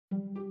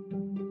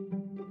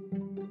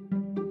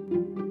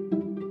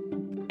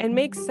and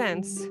makes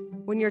sense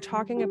when you're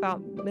talking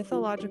about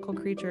mythological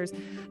creatures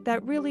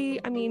that really,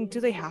 I mean,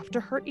 do they have to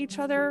hurt each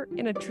other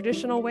in a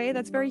traditional way?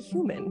 That's very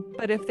human.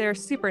 But if they're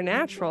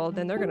supernatural,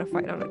 then they're going to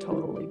fight on a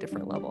totally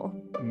different level.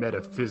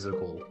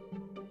 Metaphysical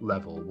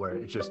level where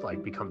it just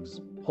like becomes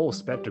whole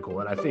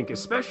spectacle. And I think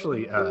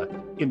especially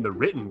in the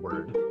written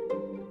word,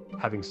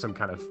 having some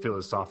kind of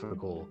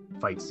philosophical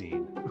fight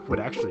scene would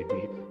actually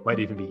might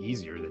even be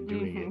easier than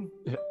doing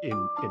it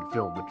in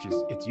film, which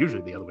is it's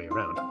usually the other way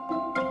around.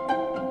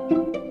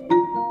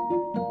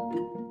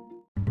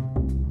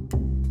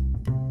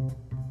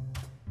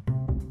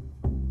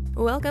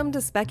 Welcome to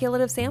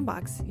Speculative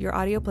Sandbox, your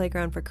audio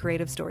playground for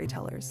creative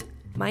storytellers.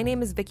 My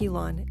name is Vicky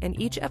Lawn, and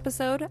each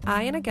episode,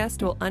 I and a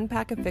guest will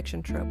unpack a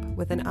fiction trope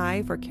with an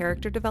eye for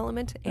character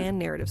development and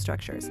narrative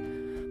structures.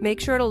 Make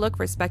sure to look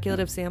for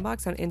Speculative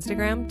Sandbox on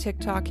Instagram,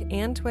 TikTok,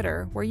 and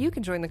Twitter, where you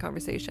can join the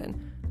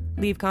conversation.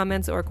 Leave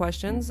comments or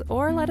questions,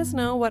 or let us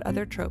know what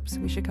other tropes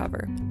we should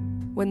cover.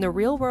 When the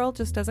real world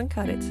just doesn't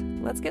cut it,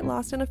 let's get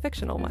lost in a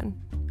fictional one.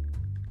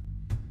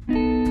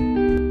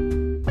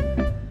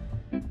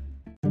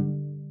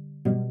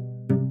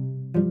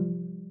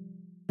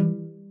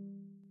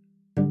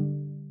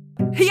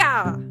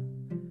 Yeah!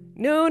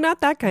 No,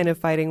 not that kind of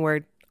fighting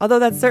word, although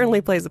that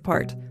certainly plays a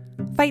part.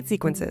 Fight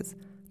sequences.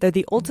 They're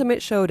the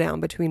ultimate showdown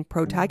between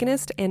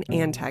protagonist and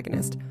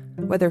antagonist.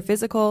 Whether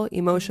physical,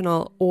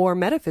 emotional, or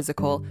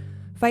metaphysical,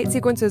 fight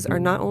sequences are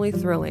not only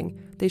thrilling,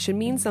 they should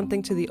mean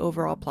something to the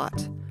overall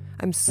plot.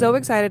 I'm so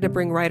excited to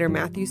bring writer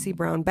Matthew C.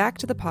 Brown back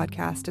to the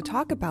podcast to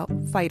talk about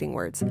fighting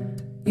words.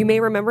 You may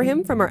remember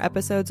him from our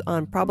episodes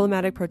on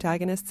problematic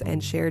protagonists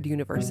and shared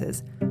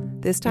universes.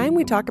 This time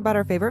we talk about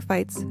our favorite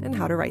fights and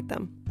how to write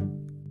them.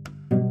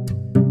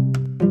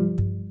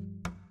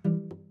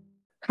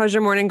 How's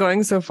your morning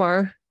going so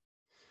far?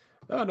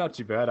 Oh, not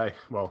too bad. I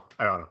don't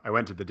know. I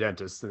went to the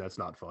dentist, and that's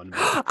not fun.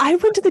 I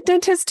went to the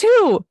dentist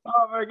too.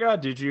 Oh my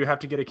God! Did you have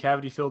to get a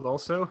cavity filled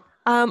also?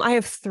 I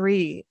have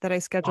 3 that I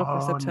scheduled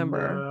for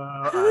September.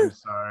 No. I'm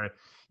sorry.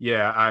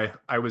 Yeah,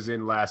 I was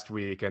in last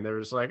week, and they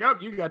were just like, "Oh,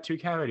 you got 2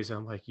 cavities." And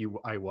I'm like,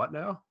 I what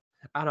now?"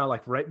 I don't know,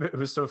 like right. It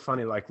was so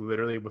funny. Like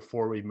literally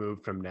before we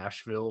moved from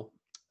Nashville,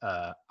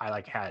 I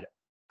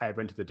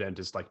went to the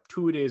dentist like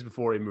 2 days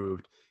before we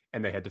moved,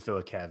 and they had to fill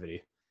a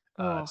cavity.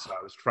 So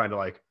I was trying to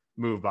like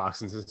move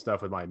boxes and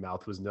stuff, and my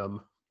mouth was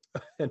numb,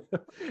 and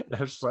I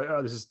was just like,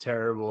 "Oh, this is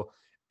terrible."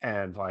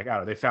 And like I don't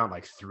know, they found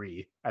like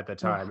 3 at the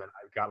time, and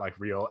I got like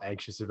real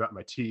anxious about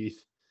my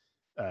teeth.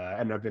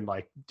 And I've been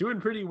like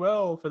doing pretty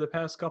well for the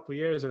past couple of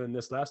years, and then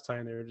this last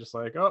time they were just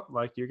like, "Oh,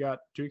 like you got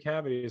 2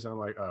 cavities." And I'm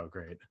like, "Oh,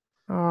 great."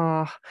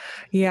 Oh,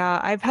 yeah.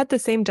 I've had the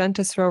same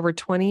dentist for over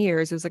 20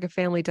 years. It was like a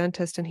family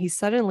dentist. And he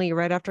suddenly,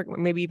 right after,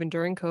 maybe even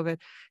during COVID,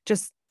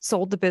 just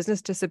sold the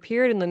business,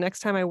 disappeared. And the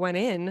next time I went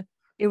in,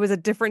 it was a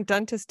different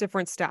dentist,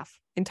 different staff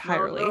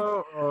entirely.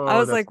 No. Oh, I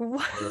was that's like,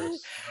 what?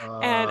 worse.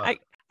 And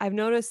I've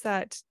noticed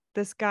that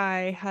this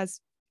guy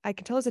I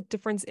can tell there's a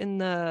difference in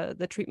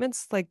the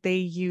treatments. Like they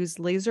use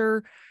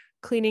laser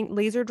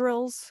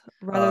drills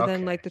rather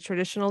than like the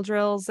traditional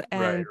drills.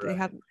 And they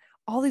have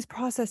all these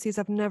processes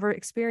I've never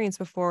experienced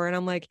before. And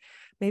I'm like,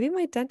 maybe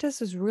my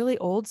dentist is really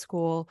old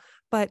school,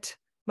 but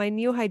my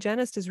new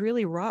hygienist is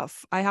really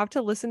rough. I have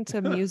to listen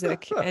to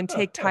music and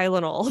take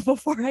Tylenol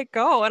before I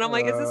go. And I'm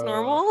like, is this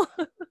normal?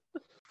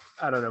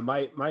 I don't know.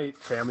 My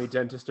family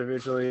dentist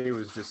originally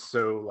was just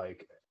so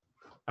like,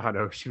 I don't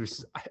know. She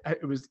was,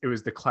 it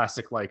was the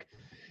classic, like,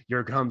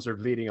 your gums are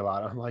bleeding a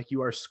lot. I'm like,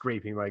 you are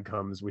scraping my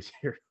gums with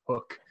your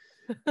hook.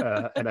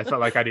 And I felt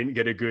like I didn't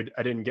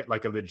get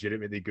like a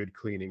legitimately good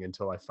cleaning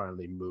until I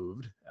finally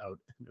moved out.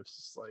 And it was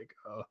just like,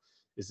 oh,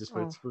 is this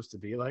what it's supposed to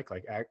be like?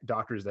 Like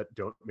doctors that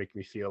don't make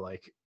me feel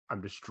like I'm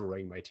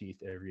destroying my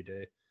teeth every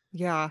day.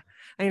 Yeah,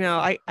 I know.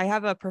 I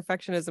have a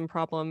perfectionism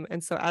problem.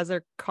 And so as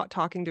they're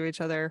talking to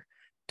each other,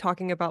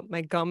 talking about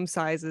my gum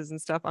sizes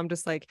and stuff, I'm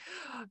just like,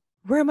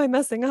 where am I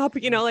messing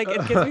up? You know, like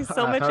it gives me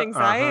so much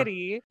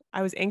anxiety.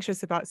 I was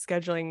anxious about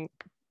scheduling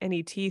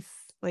any teeth,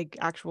 like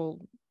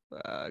actual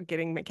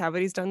getting my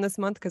cavities done this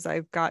month because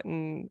I've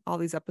gotten all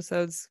these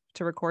episodes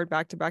to record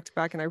back to back to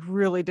back, and I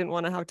really didn't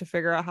want to have to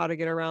figure out how to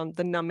get around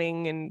the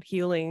numbing and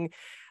healing.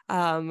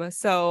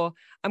 So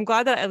I'm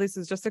glad that at least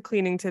it's just a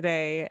cleaning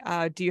today.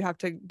 Do you have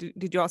to?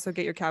 Did you also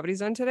get your cavities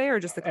done today, or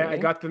just the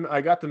cleaning?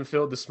 I got them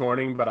filled this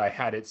morning, but I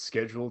had it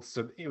scheduled,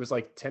 so it was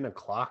like 10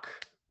 o'clock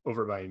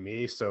over by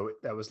me. So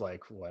that was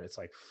like what? It's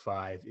like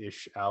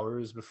 5-ish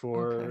hours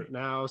before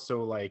now.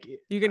 So like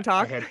you can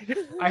talk.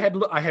 I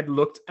had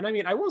looked, and I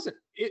mean, I wasn't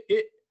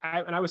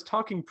and I was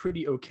talking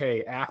pretty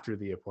okay after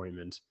the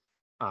appointment.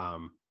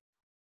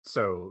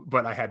 So,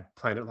 but I had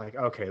planned it like,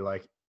 okay,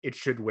 like it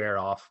should wear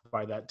off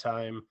by that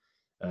time.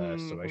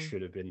 So I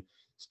should have been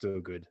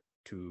still good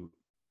to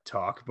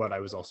talk, but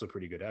I was also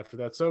pretty good after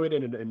that. So it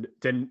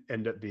didn't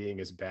end up being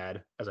as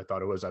bad as I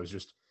thought it was.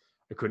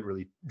 I couldn't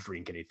really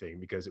drink anything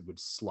because it would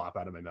slop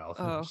out of my mouth.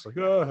 Oh, Just like,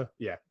 yeah. oh,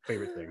 yeah,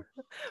 favorite thing.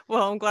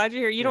 Well, I'm glad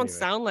you're here. You don't Anyway,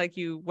 sound like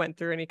you went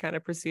through any kind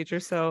of procedure,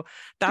 so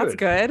that's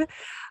good.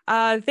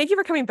 good. Thank you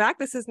for coming back.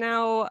 This is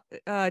now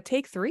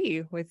take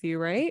 3 with you,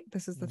 right?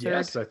 This is the third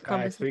Yes, I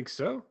conversation. think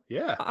so.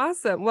 Yeah.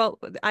 Awesome. Well,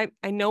 I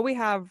know we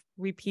have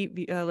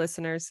repeat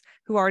listeners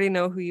who already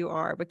know who you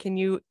are, but can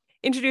you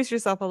introduce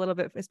yourself a little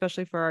bit,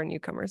 especially for our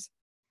newcomers?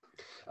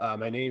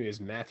 My name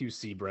is Matthew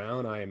C.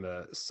 Brown. I am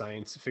a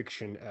science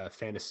fiction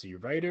fantasy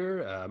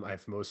writer.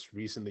 I've most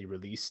recently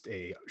released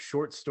a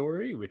short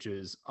story, which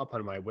is up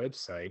on my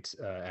website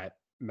at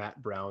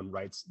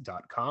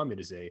mattbrownwrites.com. It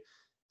is a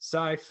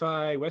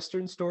sci-fi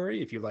Western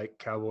story. If you like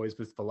cowboys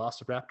with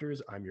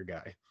velociraptors, I'm your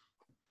guy.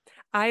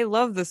 I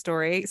love the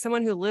story.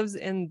 Someone who lives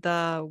in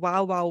the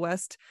Wild Wild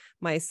West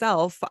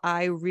myself,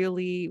 I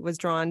really was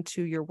drawn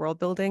to your world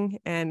building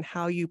and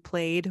how you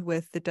played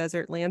with the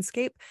desert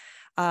landscape.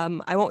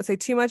 I won't say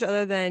too much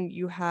other than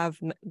you have,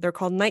 they're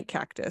called night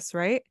cactus,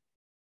 right?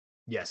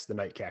 Yes, the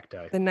night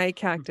cacti. The night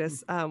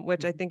cactus,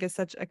 which I think is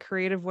such a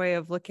creative way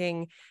of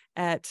looking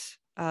at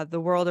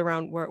the world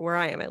around where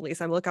I am. At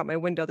least I look out my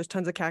window, there's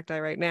tons of cacti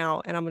right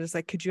now, and I'm just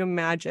like, could you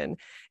imagine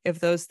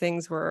if those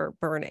things were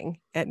burning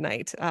at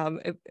night?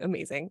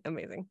 Amazing,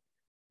 amazing.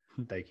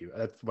 Thank you.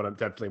 That's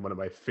definitely one of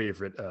my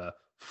favorite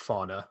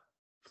flora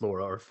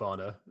or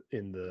fauna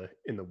in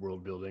the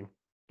world building.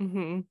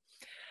 Mm-hmm.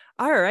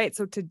 All right.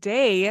 So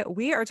today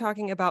we are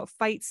talking about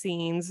fight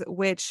scenes,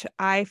 which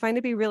I find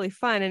to be really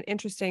fun and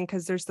interesting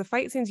because there's the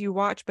fight scenes you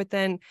watch, but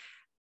then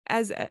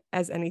as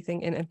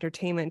anything in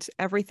entertainment,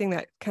 everything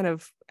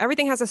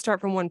has to start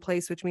from one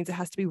place, which means it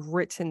has to be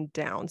written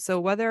down.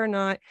 So whether or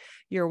not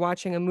you're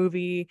watching a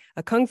movie,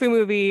 a kung fu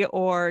movie,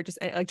 or just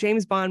a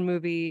James Bond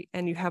movie,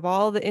 and you have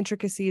all the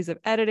intricacies of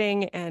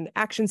editing and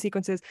action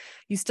sequences,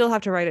 you still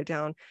have to write it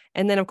down.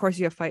 And then of course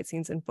you have fight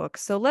scenes in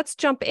books. So let's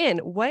jump in.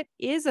 What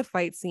is a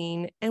fight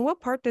scene and what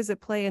part does it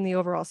play in the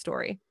overall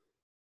story?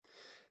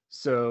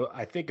 So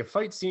I think a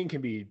fight scene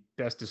can be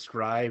best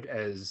described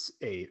as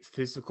a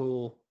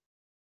physical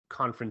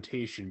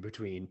confrontation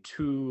between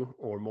two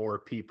or more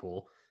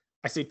people.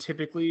 I say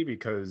typically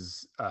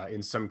because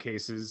in some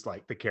cases,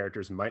 like the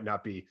characters might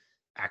not be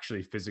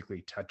actually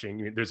physically touching.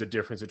 I mean, there's a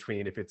difference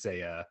between if it's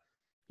if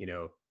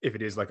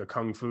it is like a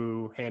kung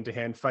fu hand to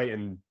hand fight,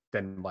 and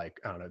then like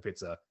I don't know if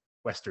it's a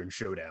Western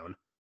showdown.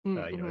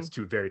 Mm-hmm. It's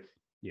two very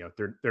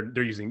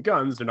they're using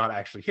guns. They're not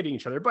actually hitting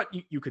each other, but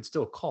you could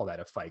still call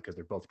that a fight because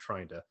they're both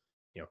trying to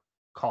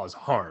cause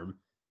harm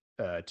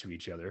to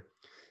each other.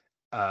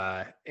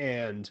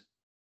 And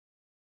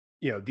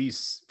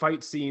these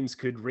fight scenes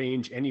could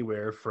range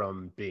anywhere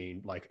from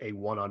being like a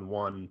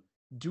one-on-one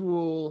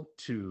duel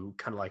to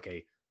kind of like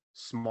a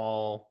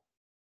small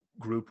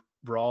group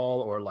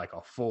brawl or like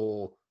a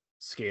full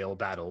scale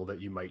battle that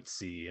you might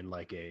see in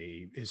like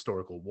a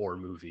historical war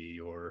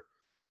movie or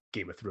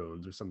Game of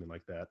Thrones or something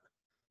like that.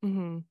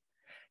 Mm-hmm.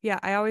 Yeah,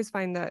 I always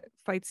find that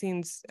fight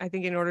scenes, I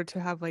think in order to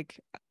have like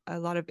a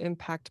lot of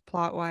impact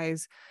plot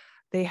wise,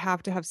 they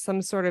have to have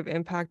some sort of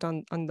impact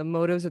on the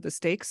motives or the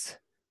stakes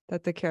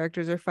that the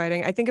characters are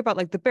fighting. I think about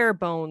like the bare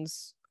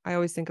bones. I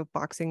always think of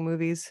boxing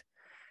movies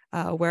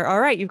where, all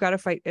right, you've got to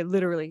fight.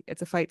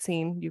 It's a fight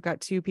scene. You've got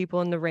two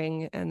people in the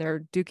ring and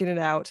they're duking it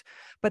out.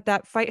 But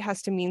that fight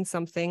has to mean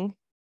something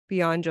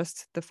beyond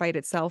just the fight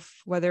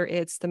itself, whether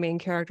it's the main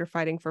character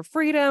fighting for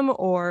freedom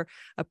or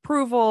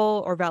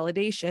approval or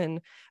validation.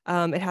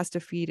 It has to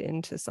feed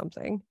into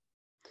something.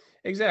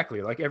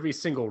 Exactly. Like every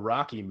single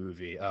Rocky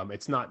movie,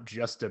 it's not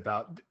just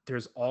about,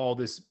 there's all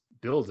this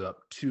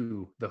buildup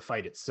to the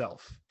fight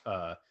itself.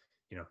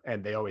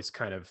 And they always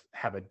kind of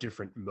have a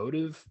different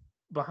motive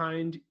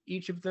behind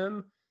each of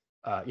them.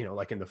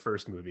 Like in the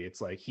first movie, it's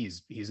like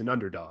he's an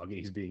underdog and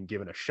he's being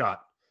given a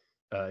shot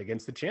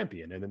against the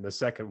champion. And then the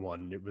second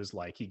one, it was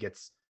like he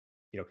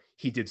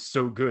did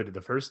so good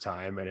the first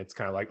time, and it's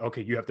kind of like,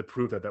 okay, you have to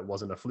prove that that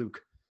wasn't a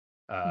fluke.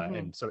 Mm-hmm.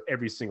 And so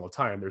every single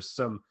time there's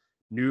some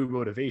new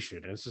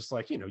motivation, and it's just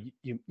like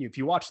if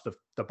you watch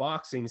the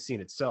boxing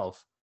scene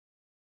itself,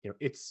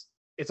 it's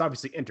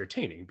obviously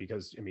entertaining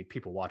because I mean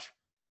people watch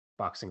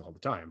boxing all the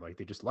time, like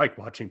they just like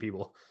watching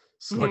people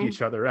slug Mm-hmm.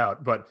 each other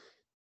out, but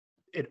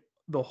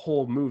the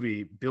whole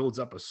movie builds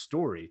up a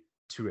story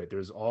to it.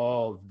 There's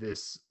all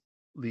this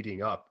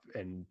leading up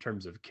in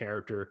terms of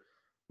character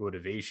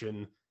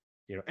motivation,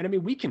 and I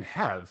mean we can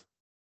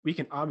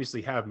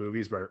obviously have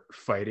movies where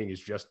fighting is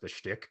just the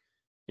shtick.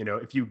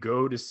 If you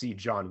go to see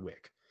John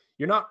Wick,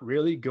 you're not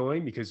really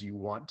going because you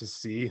want to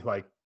see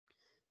like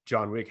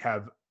John Wick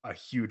have a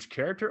huge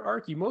character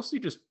arc. You mostly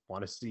just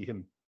want to see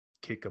him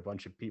kick a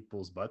bunch of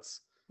people's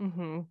butts.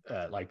 Mm-hmm.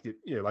 Like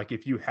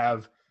if you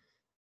have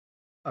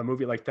a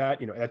movie like that,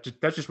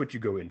 that's just what you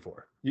go in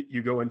for.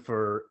 You go in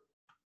for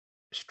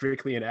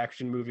strictly an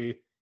action movie.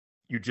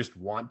 You just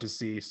want to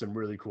see some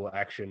really cool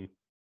action,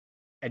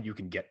 and you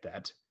can get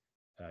that.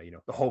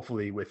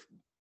 Hopefully with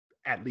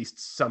at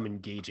least some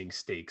engaging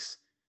stakes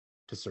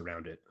to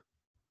surround it.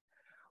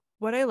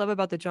 What I love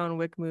about the John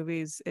Wick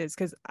movies is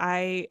because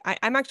I'm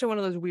actually one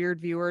of those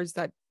weird viewers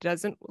that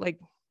doesn't like.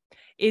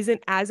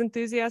 isn't as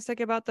enthusiastic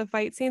about the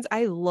fight scenes.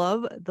 I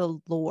love the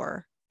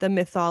lore, the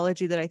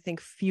mythology that I think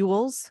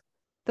fuels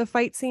the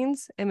fight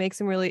scenes and makes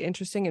them really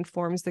interesting and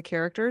forms the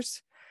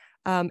characters.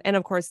 And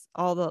of course,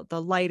 all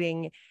the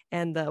lighting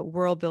and the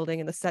world building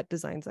and the set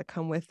designs that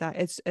come with that.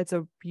 It's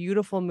a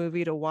beautiful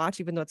movie to watch,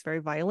 even though it's very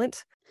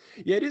violent.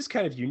 Yeah, it is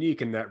kind of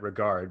unique in that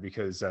regard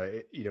because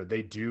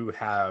they do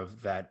have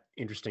that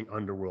interesting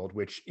underworld.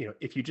 Which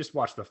if you just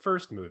watch the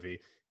first movie,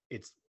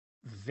 it's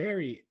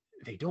very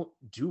they don't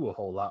do a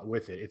whole lot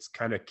with it. It's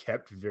kind of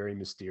kept very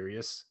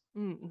mysterious,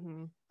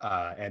 Mm-hmm.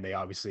 and they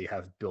obviously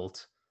have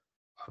built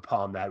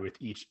upon that with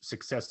each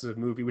successive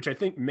movie, which I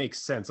think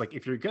makes sense. Like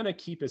if you're gonna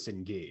keep us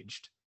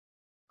engaged,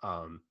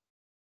 um,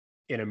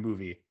 in a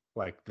movie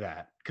like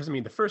that, because I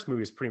mean the first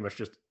movie is pretty much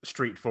just a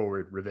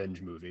straightforward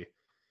revenge movie.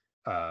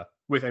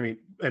 With I mean,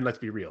 and let's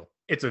be real,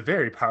 it's a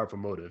very powerful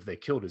motive. They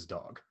killed his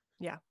dog.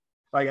 Yeah.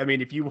 Like I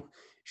mean, if you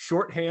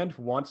shorthand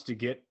wants to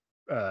get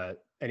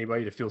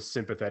anybody to feel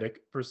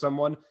sympathetic for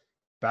someone,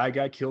 bad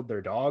guy killed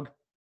their dog,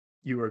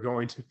 you are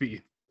going to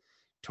be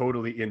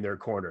totally in their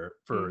corner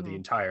for the Mm-hmm.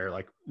 entire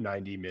like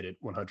 90-minute,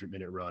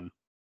 100-minute run.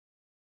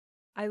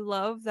 I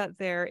love that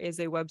there is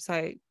a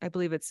website. I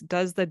believe it's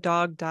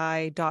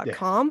doesthedogdie.com. Yeah.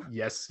 com.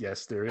 Yes,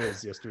 there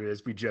is. Yes, there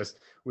is.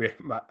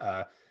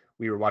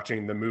 We were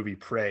watching the movie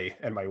Prey,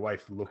 and my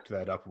wife looked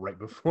that up right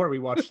before we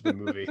watched the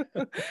movie.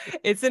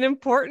 It's an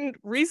important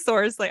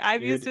resource. Like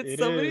I've used it It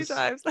so many is.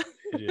 times.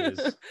 It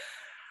is.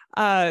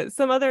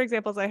 Some other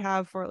examples I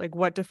have for like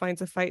what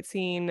defines a fight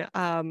scene,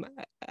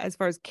 as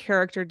far as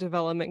character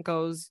development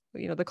goes,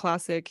 the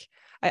classic,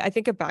 I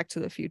think of Back to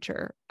the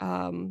Future.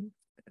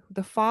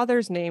 The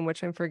father's name,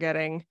 which I'm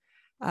forgetting,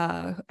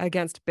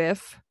 against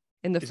Biff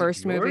in the Is it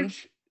first movie.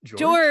 George? George?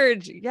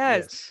 George, yes.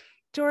 Yes.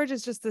 George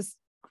is just this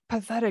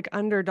pathetic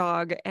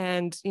underdog,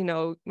 and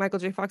Michael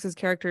J. Fox's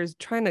character is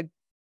trying to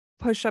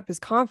push up his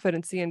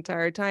confidence the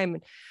entire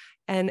time.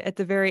 And at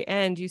the very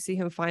end, you see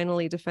him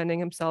finally defending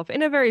himself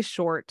in a very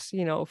short,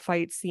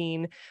 fight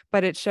scene.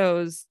 But it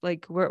shows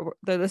like where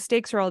the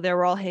stakes are all there.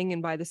 We're all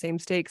hanging by the same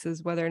stakes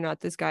as whether or not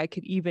this guy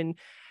could even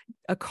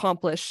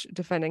accomplish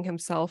defending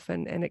himself.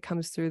 And it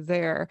comes through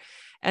there.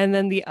 And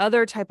then the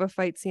other type of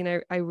fight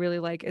scene I really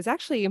like is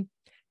actually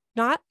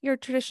not your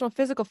traditional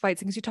physical fight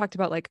scene, because you talked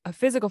about like a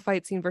physical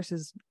fight scene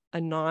versus a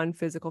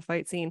non-physical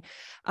fight scene.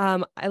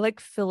 I like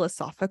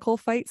philosophical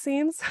fight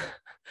scenes.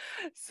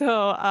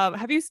 So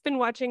you've been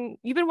watching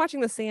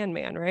The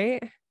Sandman,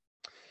 right?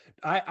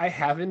 I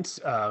haven't.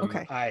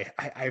 Okay.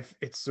 I've.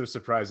 It's so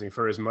surprising.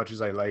 For as much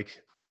as I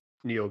like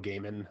Neil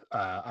Gaiman,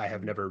 I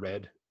have Mhm. never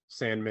read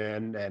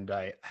Sandman, and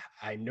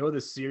I know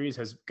the series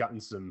has gotten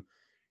some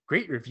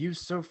great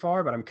reviews so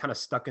far, but I'm kind of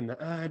stuck in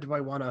the. Do I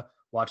want to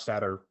watch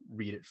that or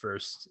read it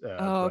first? Oh,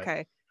 But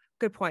okay.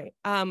 Good point.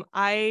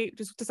 I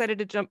just decided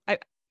to jump.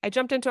 I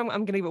jumped into. I'm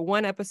going to give it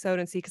one episode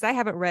and see, because I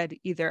haven't read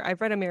either.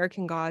 I've read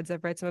American Gods.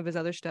 I've read some of his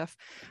other stuff.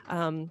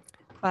 Um,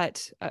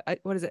 but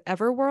what is it?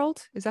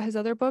 Everworld? Is that his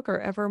other book, or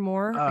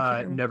Evermore?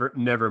 I can't remember.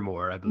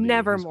 Nevermore, I believe, is what.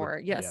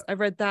 Nevermore. Yeah. Yes,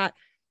 I've read that.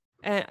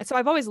 And so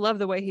I've always loved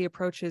the way he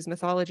approaches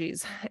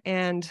mythologies.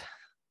 And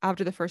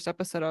after the first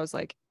episode, I was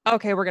like,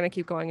 okay, we're going to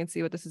keep going and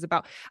see what this is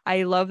about.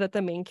 I love that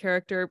the main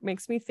character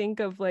makes me think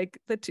of like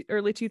the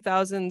early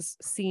 2000s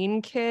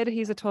scene kid.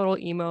 He's a total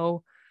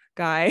emo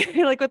guy,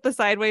 like with the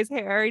sideways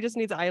hair. He just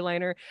needs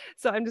eyeliner.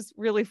 So I'm just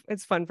really,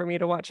 it's fun for me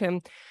to watch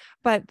him.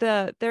 But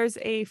there's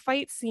a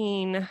fight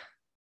scene.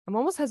 I'm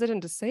almost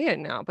hesitant to say it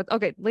now, but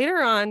okay,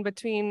 later on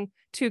between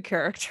two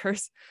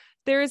characters,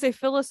 there is a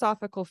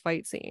philosophical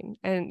fight scene,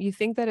 and you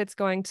think that it's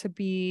going to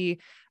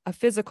be a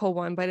physical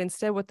one, but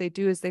instead what they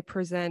do is they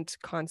present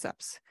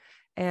concepts.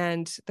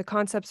 And the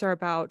concepts are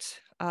about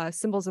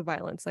symbols of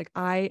violence, like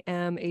I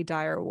am a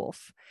dire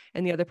wolf.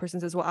 And the other person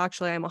says, well,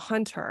 actually, I'm a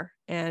hunter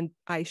and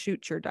I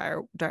shoot your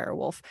dire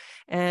wolf.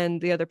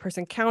 And the other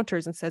person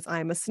counters and says,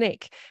 I'm a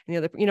snake. And the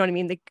other, you know what I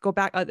mean? They go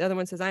back. The other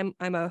one says, I'm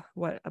a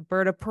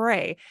bird of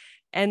prey.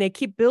 And they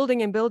keep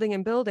building and building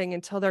and building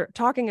until they're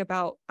talking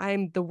about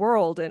I'm the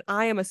world and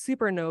I am a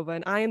supernova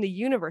and I am the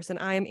universe and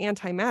I am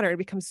antimatter. It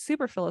becomes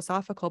super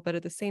philosophical, but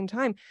at the same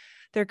time,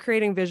 they're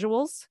creating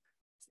visuals,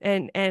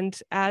 and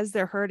as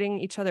they're hurting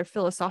each other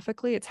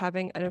philosophically, it's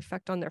having an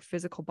effect on their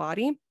physical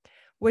body,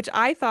 which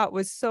I thought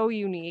was so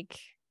unique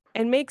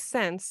and makes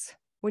sense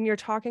when you're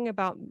talking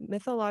about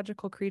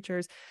mythological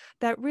creatures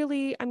that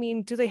really, I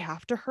mean, do they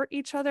have to hurt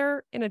each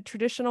other in a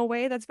traditional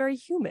way? That's very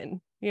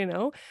human.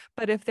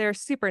 But if they're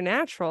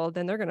supernatural,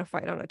 then they're going to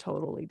fight on a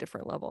totally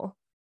different level.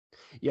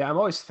 Yeah, I'm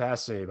always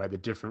fascinated by the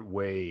different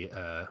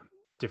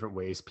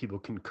ways people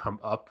can come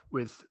up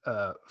with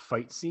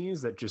fight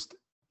scenes that just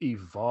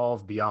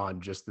evolve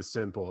beyond just the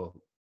simple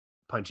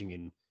punching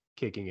and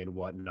kicking and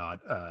whatnot.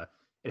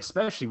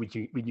 Especially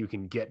when you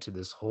can get to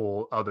this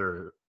whole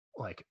other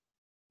like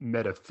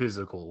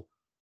metaphysical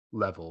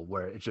level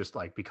where it just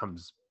like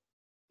becomes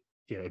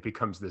it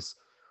becomes this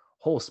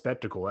whole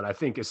spectacle. And I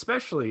think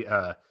especially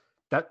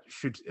that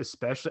should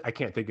especially I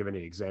can't think of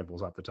any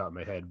examples off the top of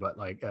my head, but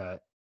like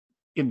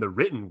in the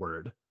written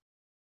word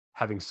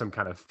having some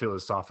kind of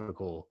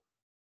philosophical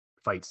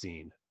fight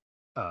scene.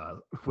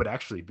 would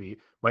actually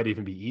might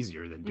even be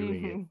easier than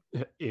doing Hmm.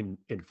 it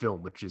in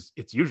film, which is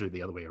it's usually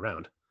the other way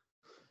around.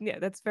 Yeah,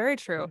 that's very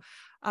true.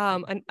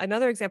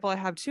 Another example I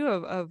have too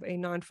of a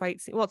non-fight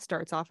scene. Well, it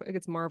starts off,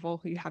 it's Marvel,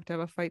 you have to have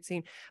a fight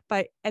scene.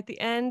 But at the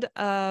end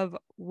of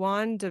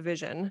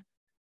WandaVision,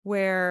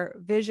 where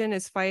Vision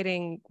is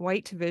fighting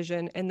White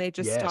Vision and they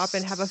just stop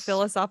and have a Yes,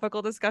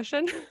 philosophical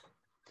discussion.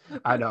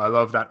 I know. I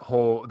love that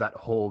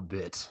whole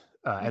bit,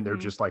 and they're Hmm.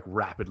 just like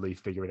rapidly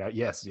figuring out.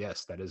 Yes,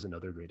 yes, that is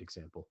another great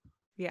example.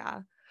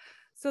 Yeah.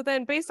 So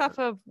then based off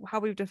of how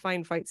we've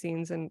defined fight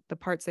scenes and the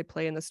parts they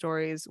play in the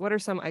stories, what are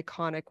some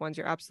iconic ones,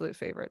 your absolute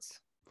favorites?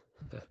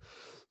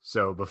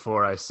 So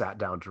before I sat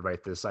down to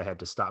write this, I had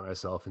to stop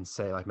myself and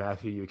say, like,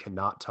 Matthew, you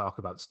cannot talk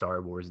about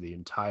Star Wars the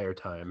entire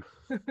time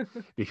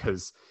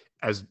because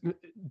as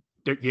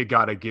you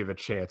gotta give a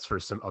chance for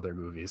some other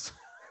movies.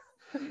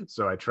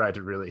 So I tried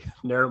to really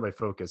narrow my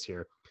focus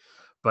here.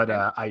 But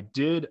Okay. I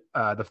did.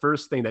 The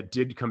first thing that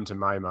did come to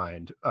my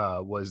mind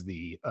was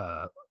the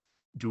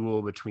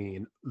duel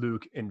between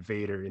Luke and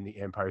Vader in The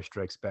Empire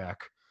Strikes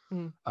Back.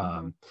 Mm-hmm.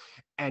 Um,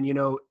 and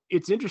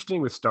it's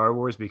interesting with Star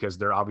Wars because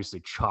they're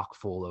obviously chock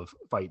full of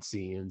fight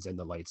scenes, and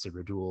the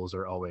lightsaber duels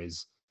are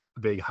always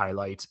a big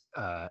highlight.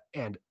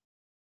 And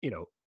you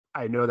know,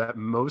 I know that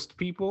most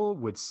people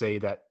would say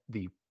that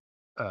the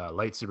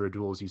lightsaber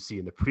duels you see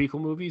in the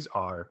prequel movies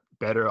are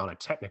better on a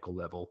technical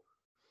level,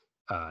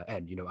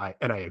 and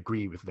I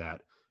agree with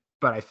that.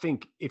 But I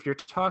think if you're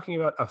talking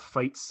about a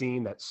fight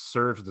scene that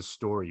serves the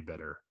story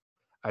better,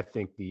 I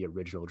think the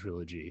original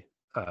trilogy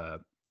uh,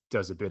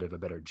 does a bit of a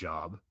better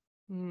job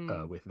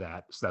Mm-hmm. with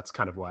that. So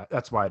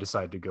that's why I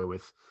decided to go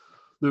with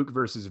Luke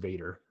versus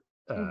Vader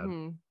uh,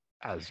 Mm-hmm.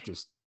 as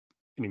just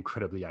an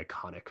incredibly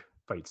iconic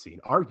fight scene,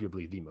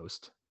 arguably the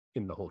most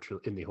in the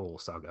whole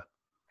saga.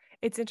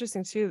 It's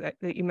interesting too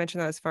that you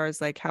mentioned that as far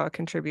as like how it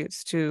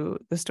contributes to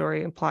the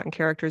story and plot and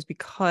characters,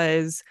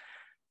 because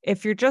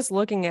if you're just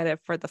looking at it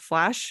for the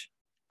Flash,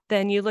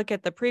 then you look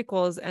at the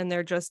prequels and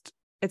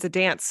it's a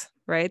dance,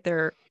 right?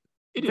 They're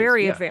It is,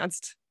 very yeah.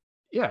 advanced.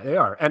 Yeah, they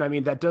are, and I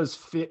mean that does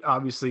fit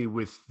obviously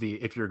with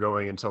if you're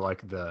going into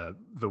like the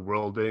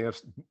world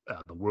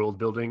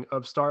building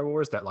of Star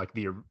Wars. That like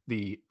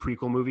the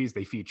prequel movies,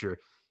 they feature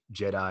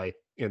Jedi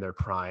in their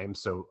prime,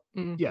 so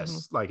Mm-hmm.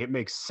 yes, like it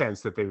makes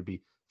sense that they would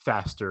be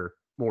faster,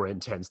 more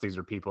intense. These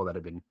are people that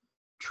have been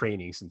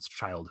training since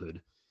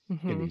childhood in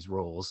Mm-hmm. these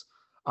roles,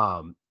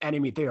 and I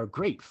mean they are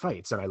great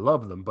fights, and I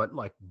love them. But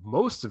like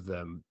most of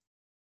them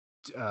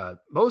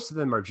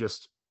are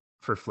just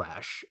for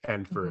flash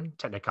and for Mm-hmm.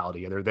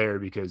 technicality, and they're there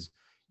because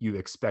you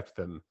expect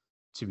them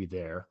to be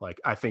there. Like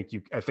I think the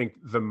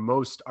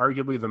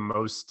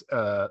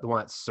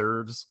one that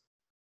serves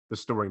the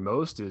story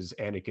most is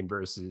Anakin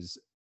versus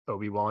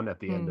Obi-Wan at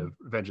the end Mm-hmm. of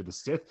Revenge of the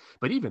Sith.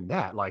 But even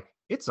that, like,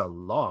 it's a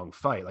long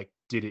fight. Like,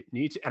 did it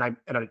need to? And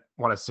I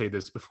want to say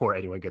this before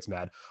anyone gets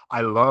mad.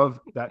 I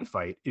love that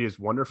fight. It is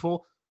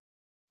wonderful.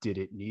 Did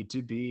it need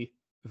to be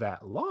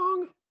that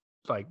long?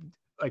 Like,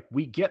 like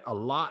we get a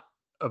lot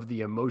of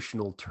the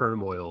emotional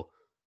turmoil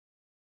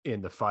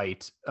in the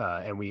fight,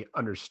 and we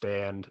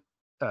understand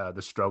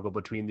the struggle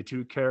between the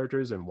two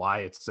characters and why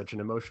it's such an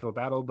emotional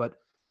battle. But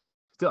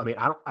still, I mean,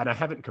 I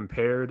haven't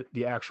compared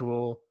the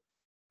actual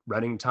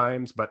running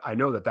times, but I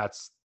know that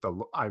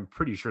I'm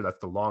pretty sure that's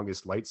the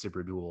longest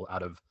lightsaber duel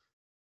out of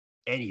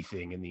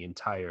anything in the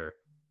entire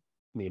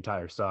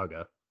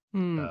saga. Uh,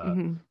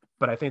 Mm-hmm.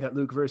 but I think that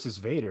Luke versus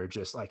Vader,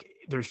 just like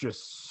there's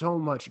just so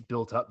much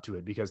built up to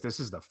it because this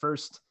is the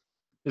first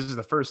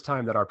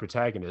time that our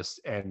protagonist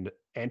and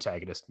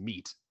antagonist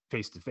meet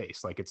face to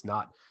face. Like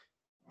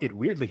it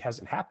weirdly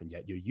hasn't happened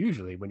yet. You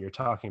usually, when you're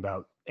talking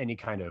about any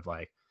kind of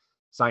like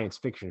science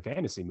fiction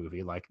fantasy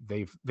movie, like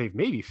they've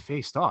maybe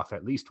faced off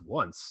at least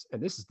once,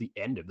 and this is the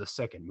end of the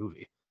second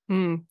movie.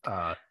 Mm.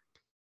 uh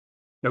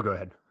no, go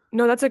ahead.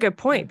 No, that's a good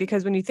point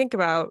because when you think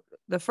about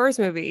the first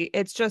movie,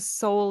 it's just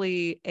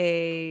solely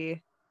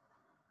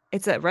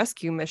it's a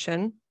rescue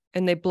mission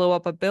and they blow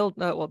up a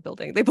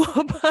building. They blow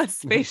up a They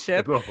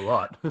spaceship. blow up a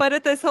lot. But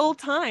at this whole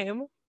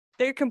time,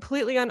 they're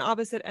completely on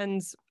opposite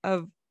ends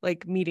of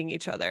like meeting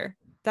each other.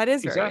 That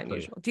is very Exactly.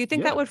 unusual. Do you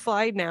think that Yeah. would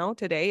fly now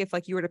today if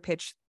like you were to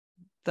pitch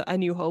A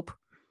New Hope?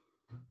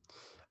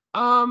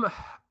 um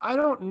I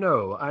don't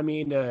know. I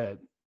mean,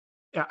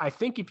 I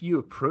think if you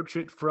approach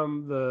it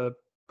from the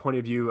point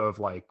of view of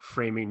like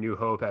framing New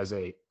Hope as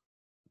a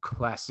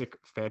classic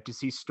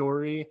fantasy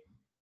story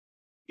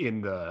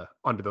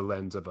under the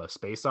lens of a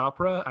space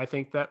opera, I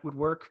think that would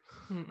work.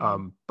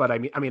 Mm-mm. But I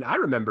mean, I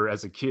remember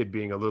as a kid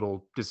being a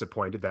little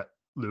disappointed that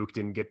Luke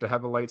didn't get to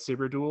have a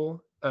lightsaber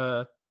duel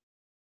Oh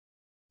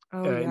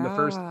in the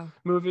first yeah.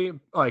 movie.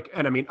 Like,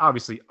 and I mean,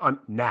 obviously,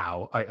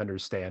 now I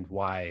understand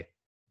why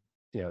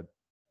you know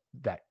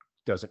that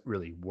doesn't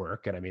really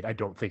work. And I mean, I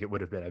don't think it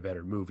would have been a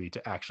better movie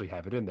to actually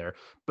have it in there.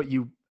 But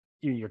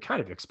you're kind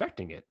of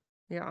expecting it,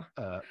 Yeah.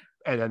 uh,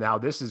 and then now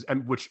this is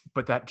and which,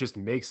 but that just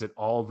makes it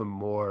all the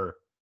more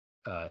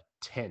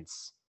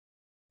tense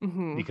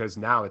Mm-hmm. because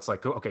now it's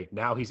like, okay,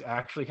 now he's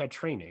actually had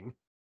training,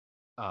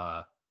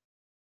 uh,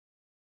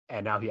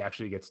 and now he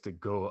actually gets to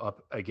go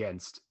up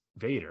against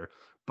Vader.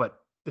 But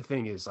the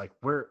thing is, like,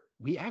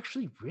 we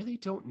actually really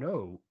don't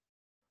know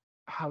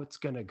how it's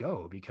gonna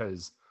go,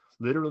 because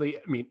literally,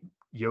 I mean,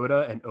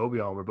 Yoda and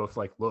Obi-Wan were both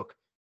like, look,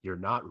 you're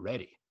not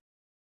ready.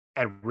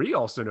 And we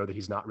also know that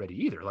he's not ready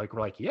either. Like, we're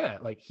like, yeah,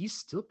 like he's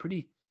still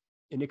pretty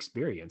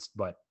inexperienced,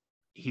 but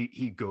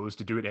he goes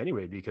to do it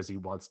anyway because he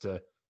wants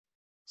to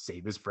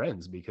save his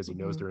friends, because he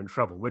knows Mhm. they're in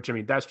trouble. Which, I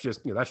mean, that's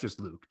just, that's just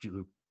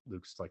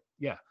Luke's like,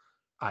 yeah,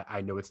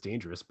 I know it's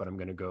dangerous, but I'm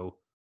gonna go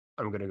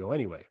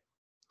anyway.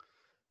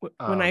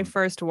 When I Um,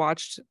 first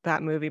watched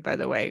that movie, by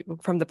the way,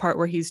 from the part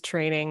where he's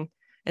training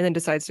and then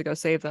decides to go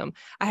save them,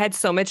 I had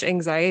so much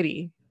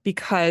anxiety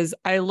because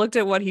I looked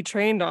at what he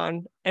trained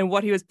on and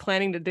what he was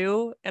planning to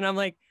do, and I'm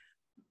like,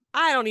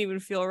 I don't even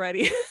feel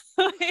ready.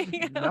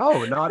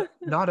 no,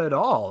 not at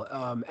all.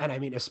 And I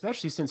mean,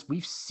 especially since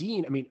we've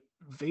seen, I mean,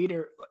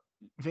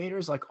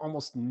 Vader's like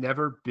almost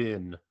never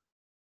been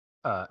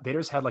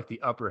Vader's had like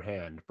the upper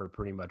hand for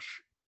pretty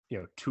much,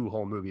 two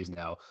whole movies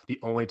now. The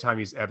only time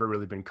he's ever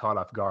really been caught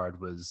off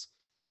guard was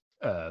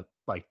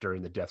like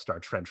during the Death Star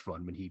trench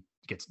run when he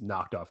gets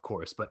knocked off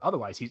course. But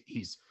otherwise,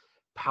 he's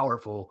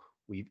powerful.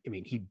 I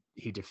mean,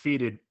 he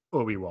defeated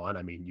Obi-Wan.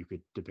 I mean, you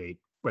could debate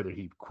whether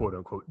he quote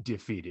unquote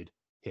defeated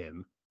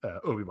him.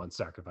 Obi-Wan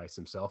sacrificed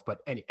himself,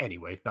 but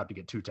anyway, not to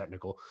get too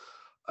technical.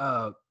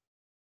 Uh,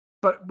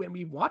 but when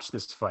we watch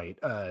this fight,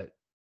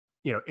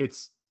 you know,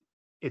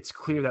 it's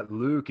clear that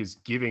Luke is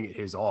giving it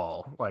his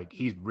all. Like,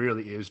 he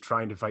really is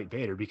trying to fight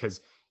Vader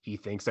because he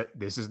thinks that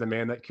this is the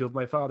man that killed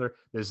my father.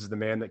 This is the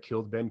man that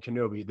killed Ben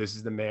Kenobi. This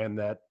is the man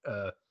that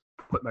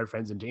put my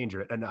friends in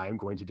danger, and I am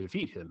going to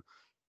defeat him.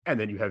 And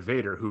then you have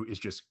Vader, who is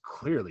just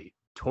clearly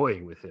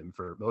toying with him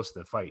for most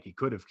of the fight. He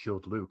could have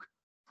killed Luke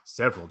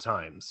several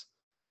times,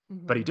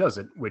 but he Mhm.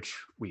 doesn't, which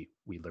we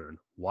learn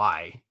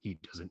why he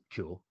doesn't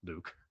kill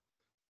Luke.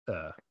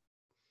 Uh,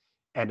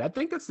 and I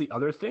think that's the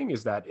other thing,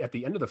 is that at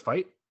the end of the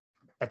fight,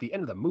 at the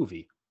end of the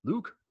movie,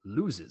 Luke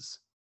loses,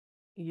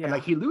 and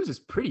like Yeah. he loses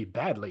pretty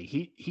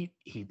badly.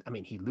 I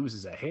mean, he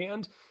loses a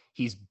hand.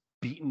 He's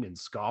beaten and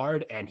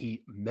scarred, and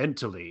he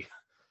mentally,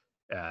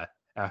 uh,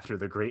 after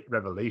the great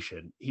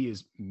revelation, he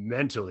is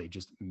mentally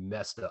just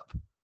messed up.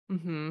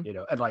 Hmm.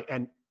 And like,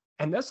 and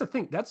that's the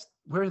thing. That's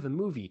where the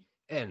movie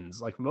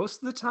ends. Like,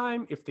 most of the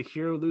time, if the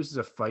hero loses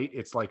a fight,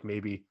 it's like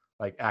maybe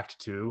like Act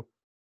Two,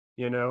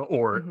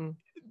 or Hmm.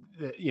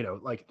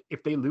 like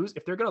if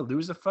they're gonna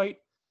lose a fight,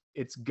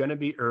 it's gonna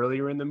be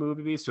earlier in the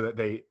movie so that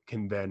they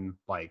can then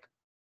like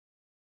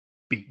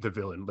beat the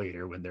villain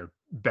later when they're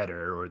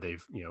better, or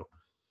they've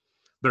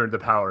learned the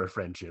power of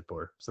friendship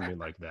or something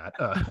like that.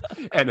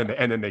 And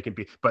then they can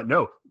be. But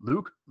no,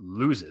 Luke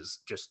loses,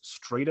 just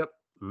straight up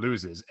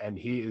loses, and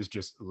he is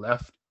just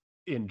left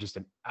in just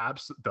an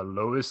absolute the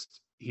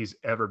lowest he's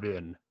ever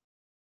been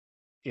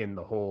in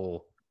the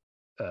whole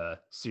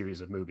series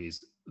of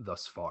movies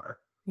thus far.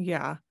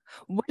 Yeah.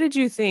 What did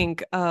you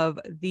think of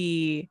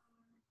the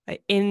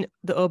in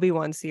the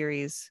Obi-Wan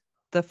series,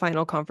 the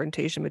final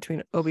confrontation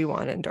between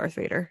Obi-Wan and Darth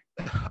Vader?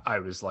 I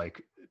was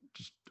like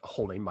just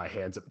holding my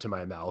hands up to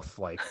my mouth,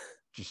 like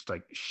just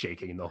like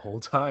shaking the whole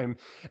time.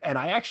 And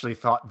I actually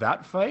thought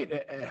that fight,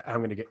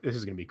 this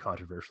is gonna be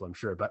controversial, I'm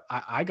sure, but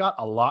I got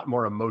a lot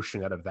more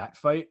emotion out of that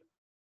fight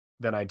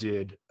than I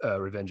did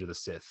Revenge of the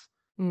Sith.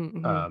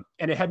 Mm-hmm.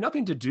 And it had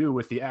nothing to do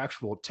with the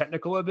actual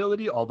technical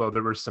ability, although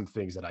there were some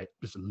things that I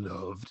just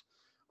loved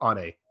on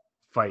a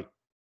fight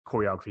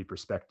choreography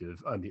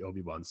perspective on the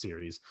Obi-Wan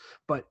series.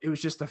 But it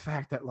was just the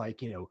fact that,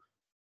 like, I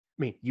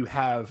mean, you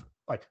have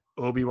like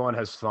Obi-Wan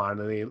has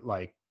finally,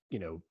 like,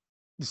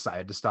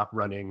 decided to stop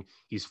running.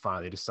 He's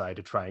finally decided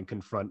to try and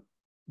confront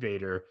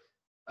Vader.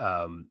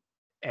 Um,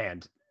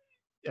 and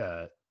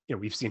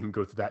we've seen him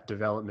go through that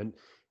development.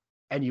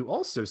 And you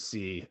also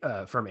see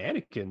for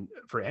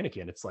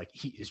Anakin, it's like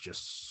he is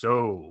just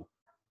so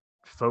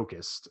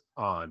focused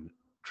on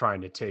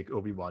trying to take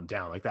Obi-Wan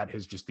down. Like, that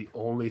is just the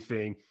only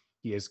thing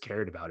he has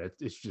cared about.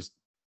 It's just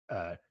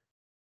uh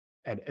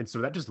and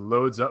so that just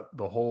loads up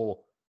the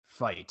whole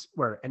fight,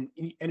 where and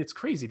it's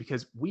crazy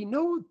because we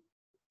know,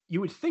 you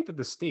would think that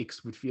the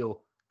stakes would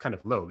feel kind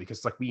of low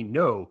because, like, we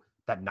know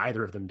that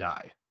neither of them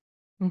die.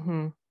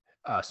 Mm-hmm.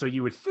 So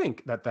you would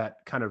think that that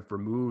kind of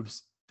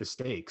removes the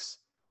stakes.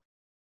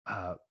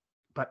 uh,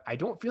 but I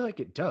don't feel like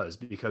it does,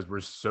 because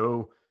we're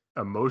so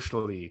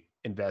emotionally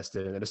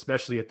invested, and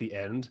especially at the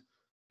end.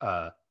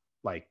 uh,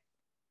 like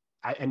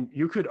and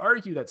you could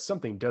argue that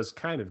something does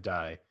kind of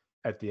die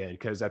at the end,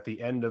 because at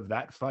the end of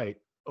that fight,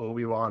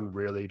 Obi-Wan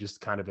really just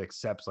kind of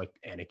accepts, like,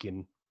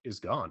 Anakin is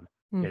gone.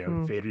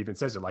 Mm-hmm. Vader even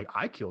says it, like,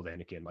 I killed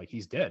Anakin, like,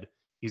 he's dead,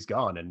 he's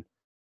gone. And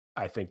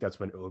I think that's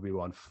when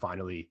Obi-Wan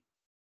finally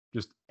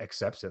just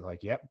accepts it,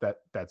 like, yep,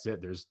 that's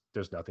it.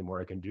 There's nothing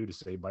more I can do to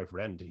save my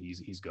friend.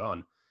 He's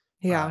gone.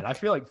 Yeah. And I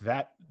feel like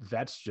that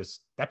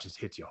just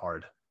hits you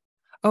hard.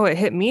 Oh, it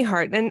hit me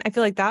hard. And I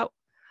feel like that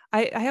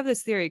I have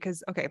this theory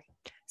because, okay,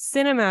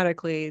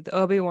 cinematically, the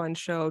Obi-Wan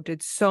show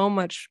did so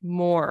much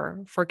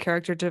more for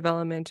character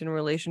development and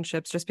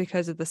relationships just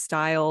because of the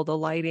style, the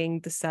lighting,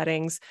 the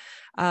settings.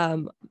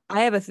 Um,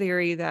 I have a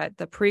theory that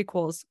the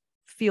prequels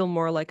feel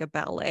more like a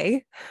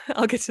ballet.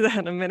 I'll get to that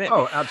in a minute.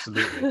 Oh,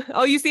 absolutely.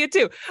 Oh, you see it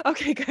too.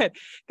 Okay, good.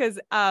 Because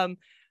and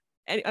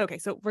okay,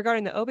 so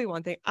regarding the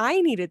Obi-Wan thing,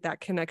 I needed that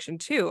connection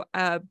too,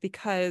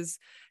 because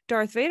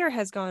Darth Vader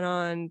has gone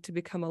on to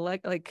become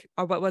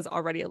what was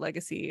already a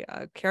legacy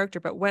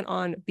character, but went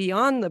on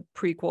beyond the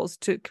prequels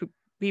to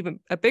be even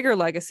a bigger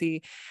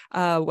legacy,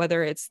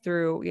 whether it's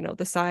through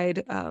the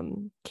side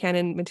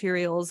canon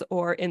materials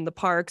or in the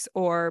parks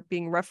or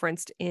being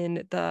referenced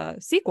in the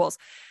sequels.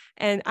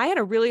 And I had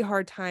a really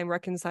hard time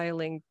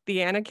reconciling the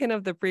Anakin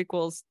of the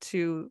prequels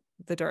to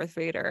the Darth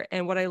Vader.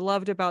 And what I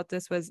loved about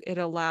this was it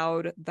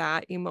allowed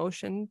that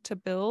emotion to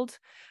build.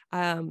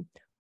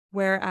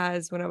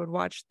 Whereas when I would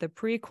watch the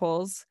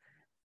prequels,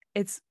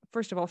 it's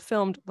first of all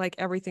filmed like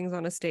everything's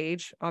on a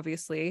stage,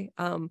 obviously,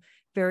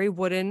 very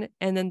wooden.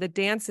 And then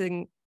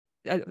the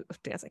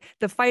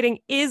the fighting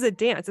is a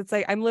dance. It's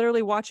like I'm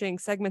literally watching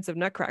segments of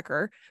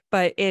Nutcracker,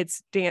 but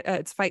it's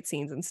fight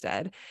scenes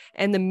instead.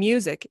 And the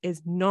music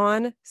is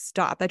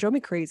non-stop. That drove me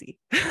crazy.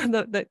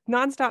 the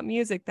non-stop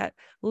music that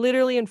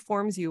literally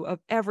informs you of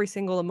every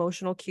single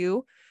emotional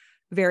cue.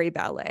 Very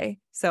ballet.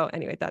 So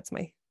anyway, that's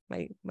my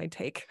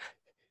take.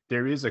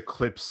 There is a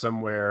clip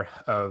somewhere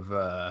of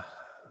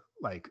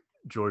like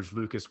George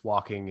Lucas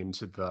walking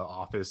into the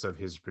office of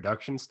his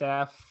production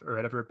staff or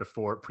whatever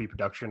before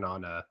pre-production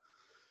on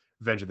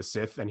Revenge of the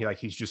Sith, and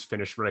he's just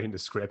finished writing the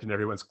script and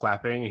everyone's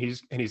clapping,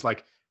 and he's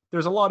like,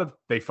 there's a lot of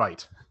they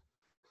fight.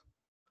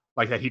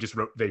 Like that he just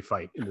wrote they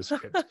fight in the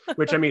script.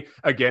 Which I mean,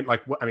 again,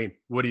 like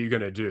what are you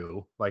gonna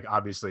do? Like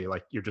obviously,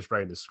 like you're just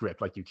writing the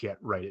script, like you can't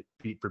write it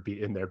beat for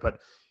beat in there, but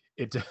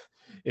it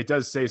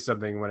does say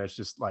something when it's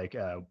just like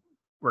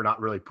we're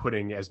not really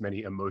putting as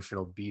many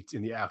emotional beats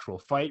in the actual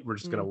fight. We're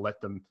just gonna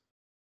let them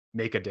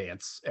make a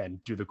dance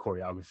and do the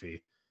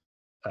choreography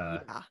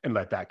and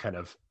let that kind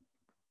of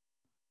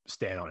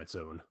stand on its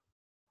own.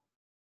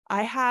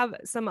 I have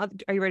some other,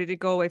 are you ready to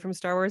go away from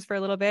Star Wars for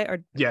a little bit?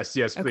 Or yes,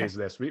 please.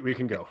 This we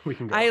can go. We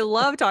can go. I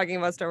love talking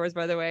about Star Wars,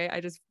 by the way.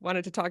 I just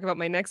wanted to talk about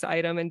my next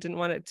item and didn't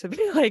want it to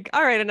be like,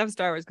 all right, enough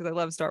Star Wars, because I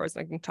love Star Wars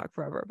and I can talk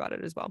forever about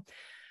it as well.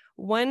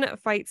 One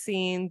fight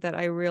scene that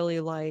I really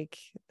like,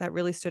 that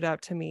really stood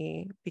out to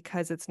me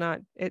because it's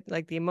not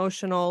like the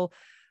emotional.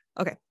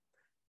 Okay.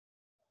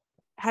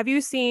 Have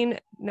you seen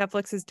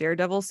Netflix's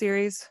Daredevil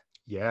series?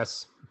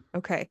 Yes.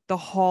 Okay. The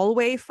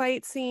hallway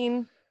fight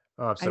scene.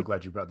 Oh, I'm so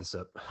glad you brought this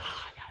up.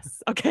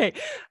 Yes. Okay.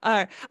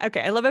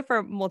 Okay. I love it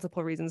for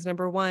multiple reasons.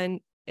 Number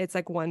one, it's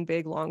like one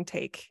big long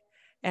take.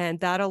 And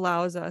that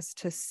allows us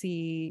to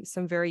see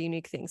some very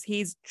unique things.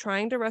 He's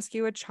trying to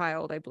rescue a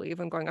child, I believe.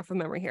 I'm going off of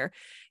memory here.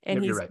 And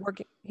yep, he's right.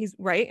 working. He's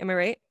right. Am I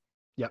right?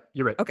 Yep,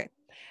 you're right. Okay.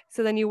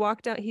 So then you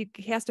walk down, he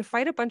has to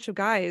fight a bunch of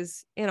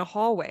guys in a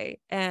hallway.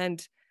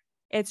 And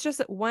it's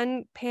just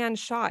one pan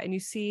shot, and you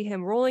see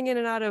him rolling in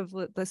and out of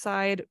the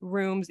side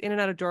rooms, in and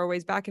out of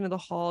doorways, back into the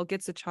hall,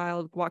 gets a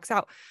child, walks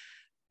out.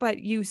 But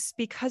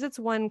because it's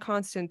one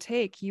constant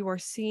take, you are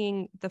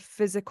seeing the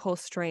physical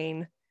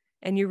strain,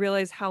 and you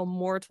realize how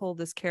mortal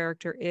this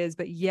character is,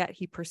 but yet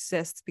he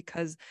persists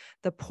because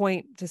the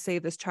point to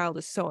save this child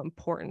is so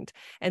important.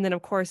 And then,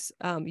 of course,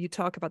 you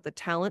talk about the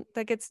talent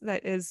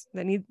that is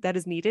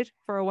needed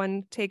for a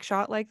one take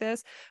shot like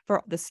this,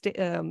 for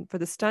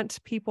the stunt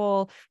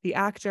people, the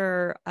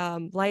actor,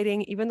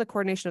 lighting, even the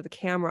coordination of the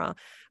camera.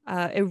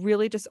 It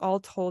really just all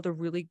told a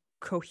really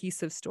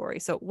cohesive story.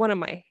 So one of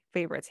my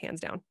favorites, hands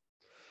down.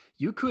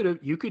 You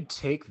could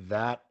take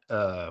that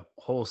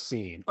whole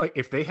scene, like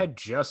if they had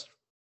just,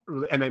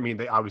 and I mean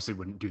they obviously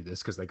wouldn't do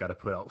this because they got to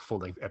put out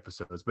full-length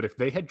episodes, but if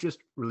they had just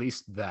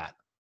released that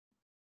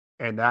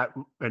and that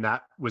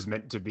was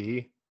meant to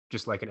be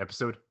just like an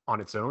episode on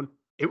its own,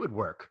 it would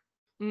work.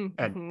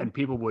 Mm-hmm. And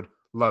people would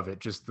love it,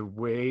 just the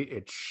way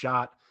it's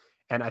shot.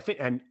 And I think,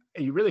 and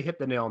you really hit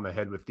the nail on the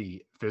head with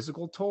the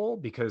physical toll,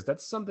 because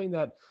that's something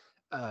that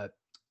I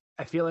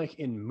feel like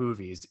in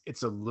movies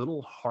it's a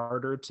little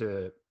harder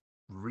to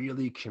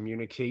really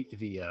communicate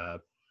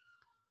the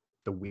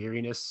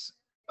weariness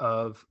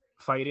of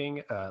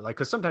fighting, like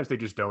because sometimes they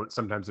just don't,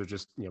 sometimes they're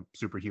just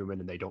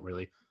superhuman and they don't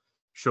really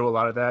show a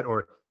lot of that,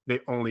 or they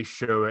only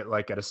show it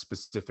like at a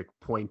specific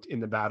point in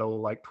the battle,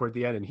 like toward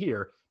the end. And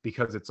here,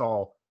 because it's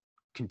all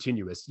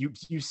continuous,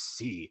 you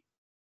see,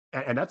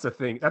 and that's a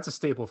thing, that's a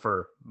staple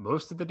for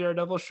most of the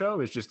Daredevil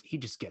show, is just he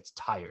just gets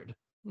tired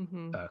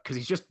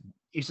because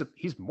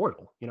he's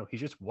mortal,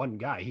 he's just one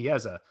guy. He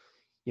has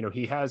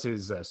he has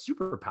his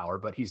superpower,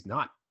 but he's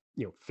not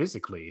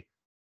physically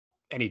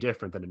any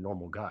different than a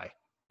normal guy.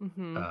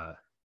 And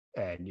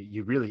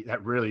that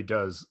really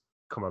does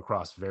come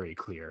across very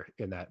clear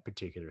in that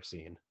particular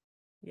scene.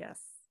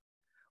 Yes.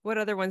 What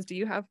other ones do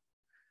you have?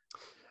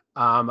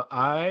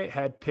 I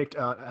had picked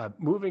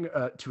moving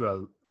to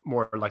a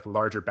more like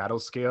larger battle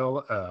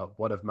scale.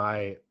 One of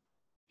my,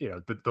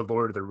 the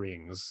Lord of the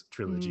Rings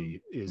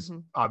trilogy is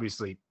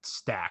obviously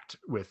stacked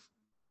with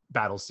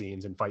battle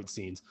scenes and fight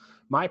scenes.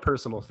 My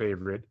personal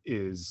favorite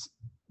is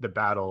the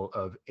Battle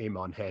of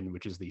Amon Hen,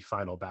 which is the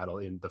final battle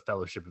in the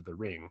Fellowship of the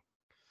Ring.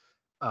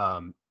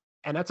 And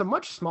that's a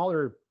much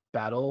smaller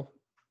battle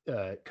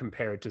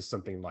compared to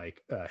something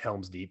like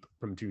Helm's Deep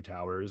from Two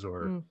Towers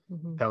or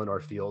Mm-hmm.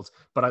 Pelennor Fields.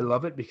 But I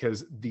love it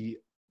because the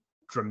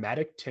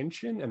dramatic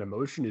tension and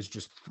emotion is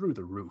just through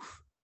the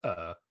roof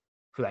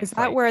for that Is that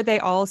fight. where they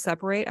all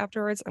separate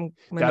afterwards? My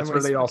That's where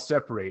memory's they all fine.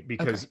 separate Okay.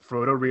 because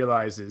Frodo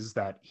realizes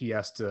that he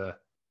has to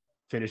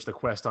finish the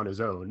quest on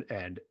his own,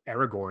 and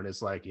Aragorn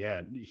is like,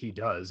 yeah, he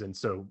does. And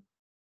so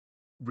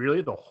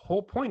really the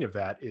whole point of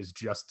that is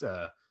just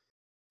the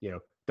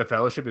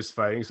Fellowship is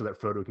fighting so that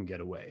Frodo can get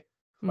away.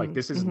 Like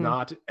this is Mm-hmm.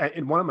 not,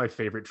 and one of my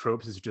favorite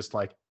tropes is just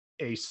like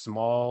a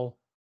small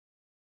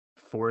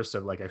force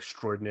of like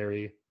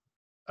extraordinary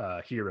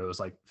heroes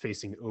like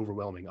facing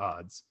overwhelming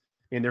odds.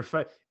 And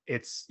they're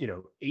it's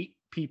 8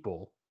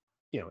 people,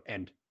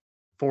 and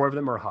 4 of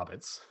them are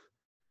hobbits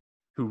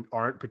who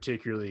aren't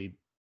particularly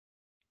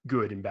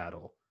good in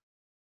battle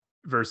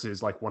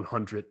versus like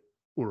 100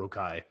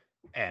 Urukai,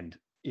 and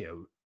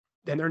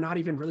then they're not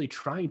even really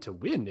trying to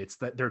win. It's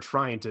that they're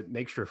trying to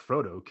make sure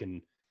Frodo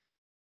can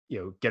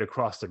get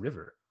across the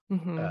river.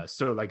 Mm-hmm.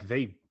 So like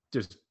they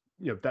just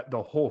that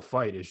the whole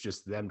fight is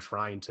just them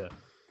trying to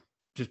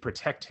just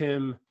protect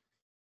him,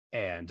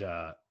 and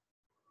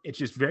it's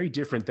just very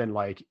different than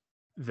like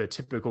the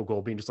typical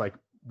goal being just like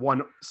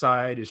one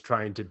side is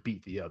trying to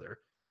beat the other.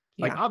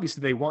 Like Yeah.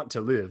 obviously they want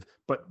to live,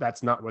 but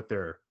that's not what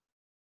their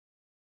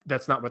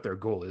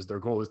goal is. Their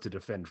goal is to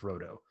defend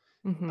Frodo.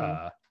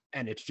 Mm-hmm.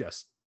 And it's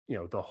just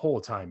the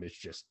whole time it's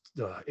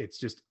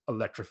just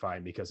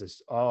electrifying because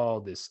it's all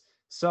this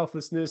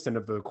selflessness, and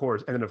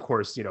then of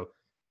course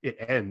it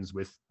ends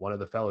with one of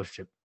the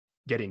Fellowship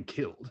getting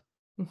killed,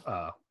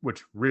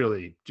 which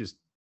really just,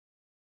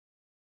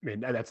 I mean,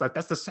 that's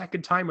the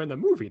second time in the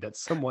movie that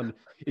someone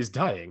is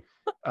dying.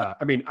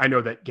 I mean, I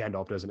know that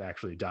Gandalf doesn't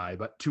actually die,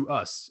 but to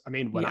us, I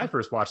mean, when I Yeah.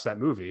 first watched that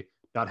movie,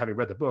 not having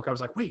read the book, I was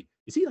like, wait,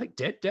 is he like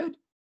dead?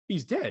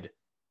 He's dead.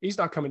 He's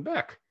not coming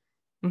back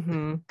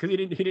Mm-hmm. because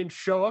he didn't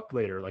show up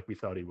later like we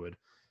thought he would.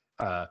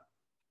 Uh,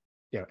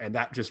 and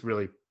that just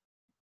really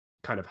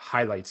kind of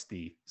highlights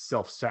the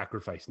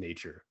self-sacrifice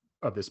nature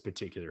of this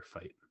particular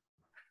fight.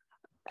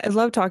 I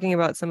love talking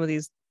about some of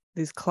these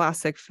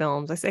classic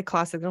films. I say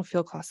classic, I don't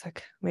feel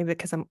classic. Maybe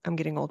because I'm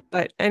getting old.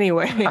 But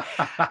anyway,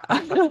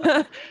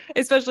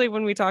 especially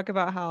when we talk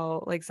about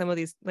how like some of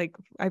these, like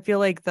I feel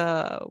like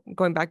the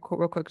going back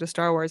real quick to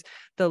Star Wars,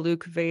 the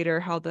Luke Vader,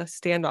 how the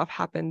standoff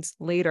happens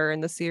later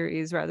in the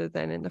series rather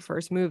than in the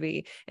first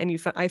movie. And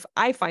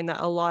I find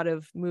that a lot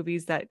of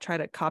movies that try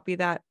to copy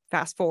that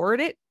fast forward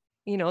it,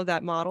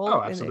 that Oh,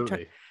 model,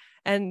 absolutely.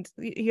 and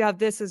you have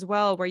this as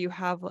well where you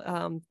have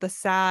the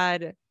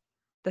sad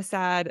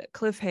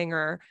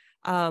cliffhanger.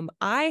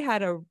 I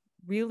had a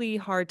really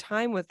hard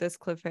time with this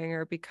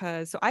cliffhanger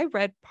because I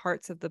read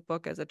parts of the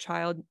book as a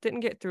child, didn't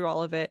get through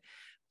all of it,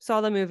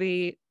 saw the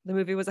movie. The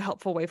movie was a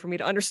helpful way for me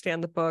to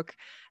understand the book.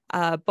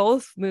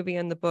 Both movie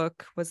and the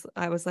book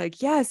I was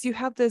like, yes, you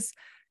have this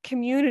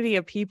community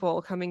of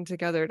people coming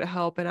together to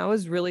help. And I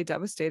was really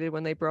devastated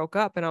when they broke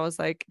up. And I was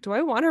like, do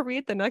I want to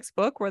read the next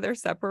book where they're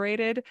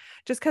separated?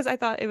 Just because I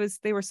thought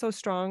they were so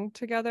strong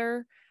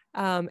together.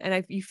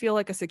 And you feel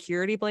like a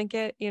security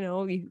blanket,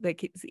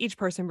 like each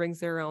person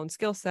brings their own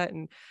skill set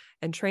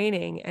and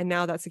training, and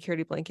now that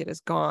security blanket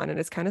is gone, and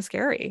it's kind of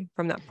scary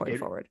from that point It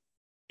forward.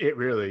 It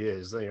really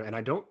is. And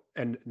I don't,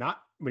 and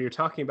not when you're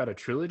talking about a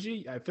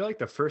trilogy, I feel like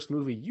the first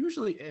movie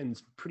usually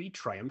ends pretty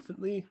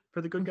triumphantly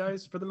for the good Mhm.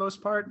 guys for the most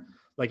part.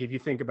 Like if you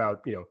think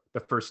about, the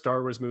first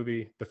Star Wars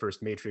movie, the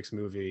first Matrix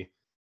movie,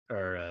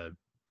 or,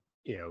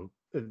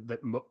 that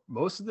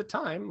most of the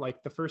time,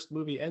 like the first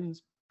movie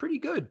ends pretty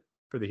good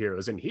for the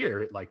heroes. And here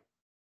it like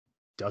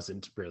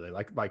doesn't really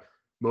like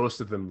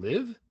most of them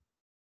live,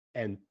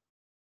 and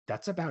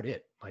that's about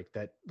it. Like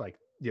that, like,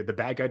 yeah, the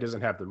bad guy doesn't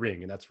have the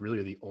ring, and that's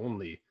really the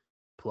only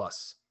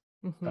plus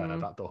Mhm.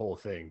 about the whole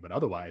thing. But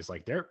otherwise,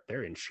 like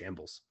they're in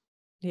shambles.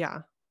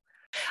 Yeah,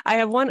 I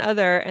have one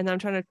other, and I'm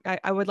trying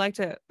to. I would like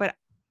to, but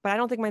I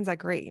don't think mine's that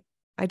great.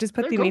 I just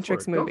put Yeah, the go for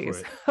Matrix it. Go for movies.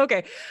 it.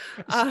 Okay.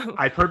 Um,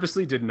 I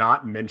purposely did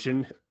not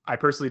mention. I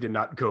personally did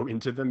not go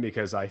into them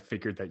because I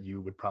figured that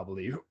you would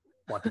probably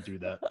want to do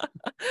that.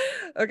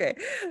 okay.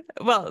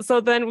 Well, so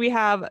then we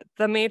have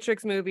the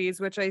Matrix movies,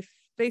 which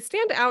they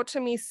stand out to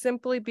me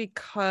simply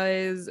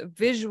because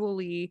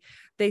visually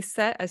they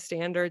set a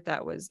standard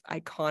that was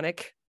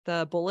iconic.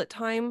 The bullet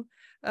time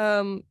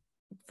um,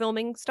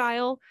 filming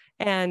style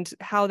and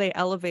how they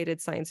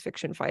elevated science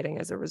fiction fighting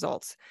as a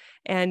result.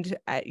 And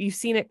you've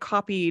seen it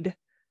copied.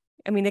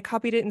 I mean, they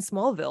copied it in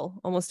Smallville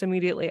almost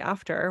immediately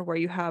after, where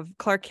you have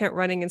Clark Kent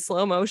running in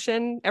slow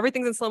motion.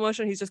 Everything's in slow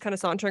motion. He's just kind of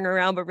sauntering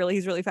around, but really,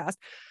 he's really fast.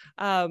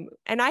 And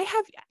I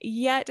have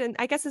yet, and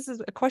I guess this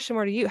is a question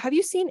more to you. Have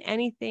you seen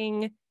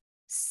anything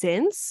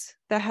since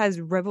that has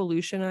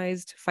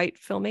revolutionized fight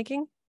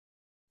filmmaking?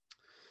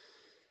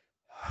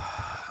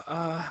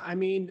 I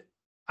mean,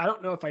 I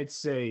don't know if I'd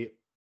say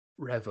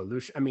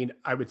revolution. I mean,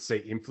 I would say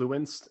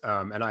influenced.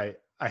 And I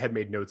had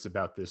made notes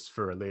about this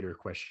for a later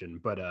question,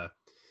 but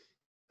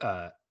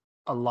uh,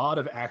 a lot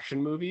of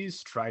action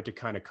movies tried to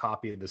kind of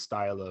copy the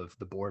style of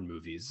the Bourne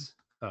movies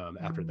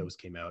after Mm. those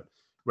came out,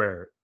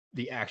 where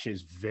the action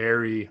is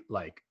very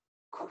like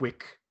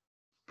quick,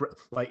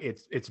 like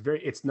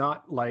it's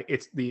not like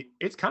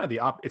it's kind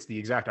of it's the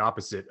exact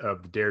opposite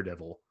of the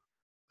Daredevil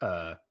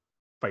uh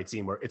fight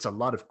scene, where it's a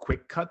lot of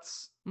quick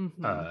cuts,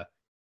 Mm-hmm. uh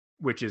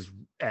which is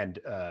and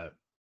a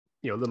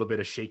little bit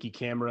of shaky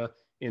camera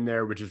in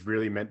there, which is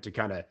really meant to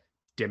kind of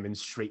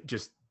demonstrate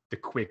just the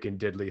quick and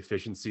deadly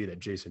efficiency that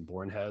Jason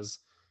Bourne has.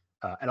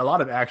 And a lot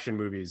of action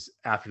movies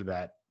after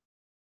that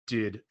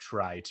did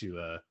try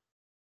to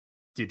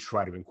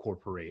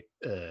incorporate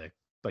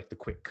like the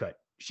quick cut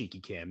shaky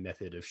cam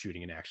method of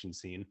shooting an action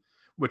scene,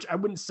 which I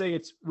wouldn't say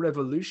it's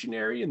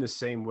revolutionary in the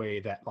same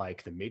way that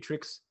like The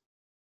Matrix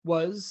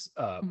was,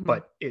 Mm-hmm.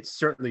 but it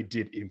certainly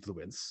did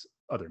influence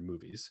other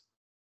movies.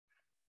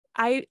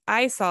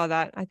 I saw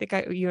that. I think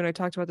you and I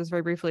talked about this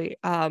very briefly.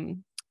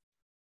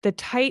 The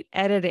tight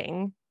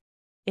editing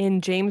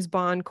in James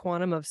Bond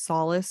Quantum of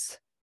Solace,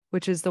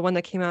 which is the one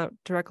that came out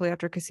directly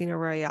after Casino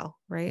Royale,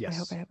 right? I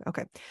hope I Yes. have.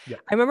 Okay. Yep.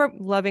 I remember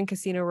loving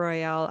Casino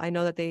Royale. I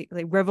know that they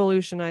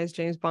revolutionized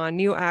James Bond,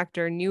 new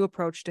actor, new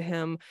approach to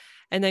him.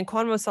 And then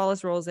Quantum of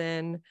Solace rolls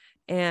in,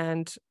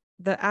 and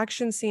the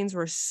action scenes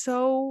were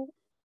so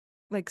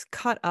like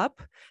cut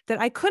up that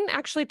I couldn't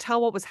actually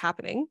tell what was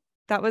happening.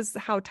 That was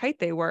how tight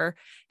they were.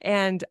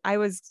 And I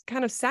was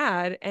kind of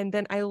sad. And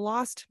then I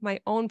lost my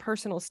own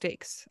personal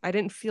stakes. I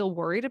didn't feel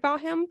worried about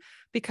him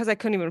because I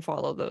couldn't even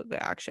follow the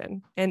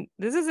action. And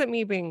this isn't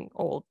me being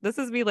old. This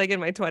is me like in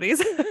my 20s.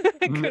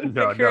 I couldn't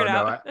No, figure no, it no.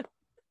 out.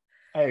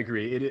 I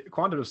agree.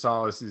 Quantum of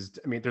Solace is.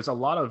 I mean, there's a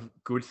lot of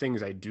good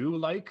things I do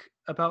like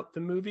about the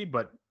movie,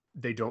 but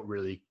they don't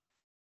really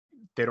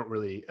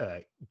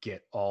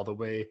get all the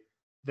way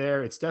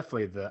there. It's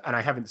definitely and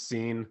I haven't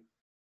seen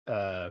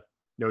uh,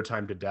 No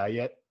Time to Die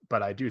yet,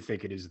 but I do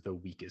think it is the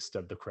weakest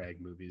of the Craig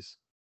movies.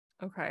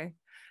 Okay.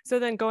 So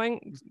then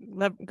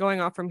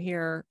going off from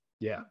here,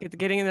 Yeah.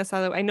 getting in this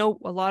other, I know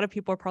a lot of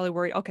people are probably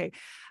worried. Okay,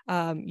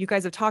 you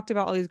guys have talked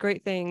about all these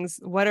great things.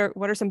 What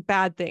are some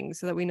bad things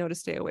so that we know to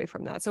stay away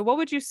from that? So what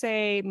would you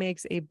say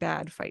makes a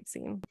bad fight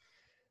scene?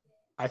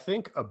 I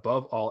think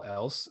above all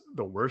else,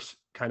 the worst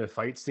kind of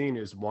fight scene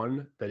is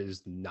one that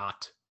is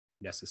not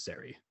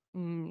necessary.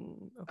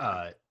 Okay.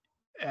 Uh,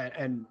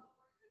 and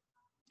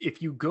if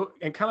you go,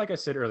 and kind of like I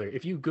said earlier,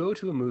 if you go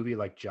to a movie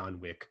like John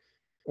Wick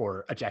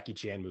or a Jackie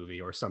Chan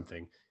movie or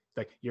something,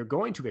 like you're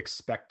going to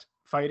expect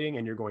fighting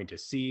and you're going to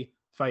see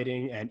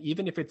fighting. And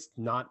even if it's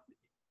not,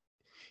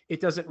 it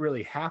doesn't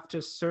really have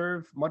to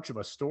serve much of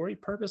a story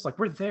purpose. Like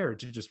we're there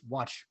to just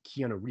watch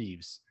Keanu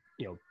Reeves,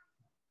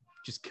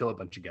 just kill a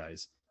bunch of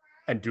guys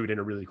and do it in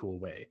a really cool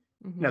way.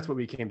 And Mm-hmm. that's what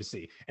we came to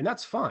see. And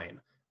that's fine.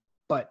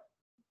 But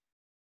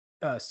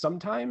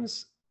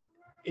sometimes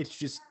it's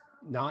just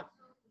not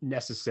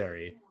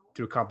necessary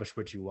to accomplish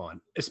what you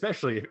want,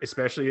 especially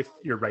if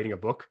you're writing a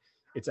book.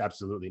 It's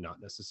absolutely not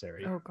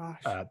necessary. Oh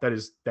gosh. That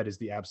is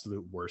the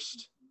absolute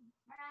worst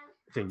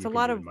thing It's you a can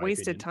lot do, in of my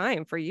wasted opinion.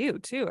 time for you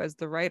too as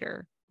the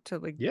writer to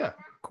like Yeah.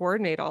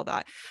 coordinate all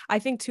that. I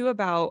think too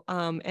about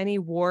any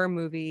war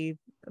movie,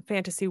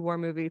 fantasy war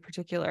movie in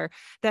particular,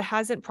 that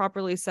hasn't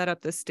properly set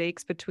up the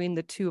stakes between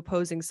the two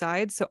opposing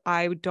sides. So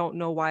I don't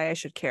know why I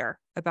should care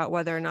about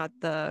whether or not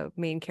the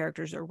main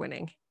characters are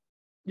winning.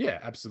 Yeah,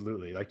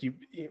 absolutely. Like I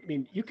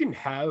mean, you can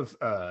have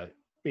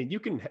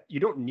you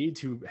don't need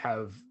to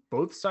have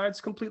both sides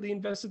completely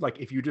invested. Like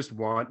if you just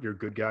want your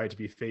good guy to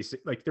be facing,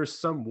 like there's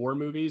some war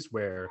movies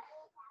where,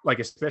 like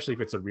especially if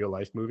it's a real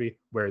life movie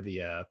where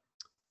the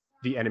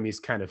enemy's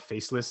kind of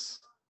faceless,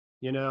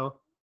 you know,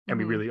 and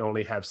we Mm-hmm. really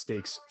only have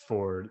stakes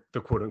for the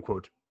quote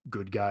unquote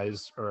good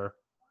guys or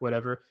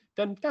whatever,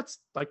 then that's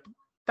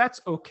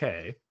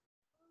okay.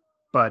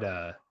 But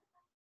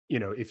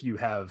if you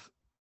have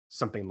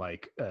something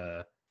like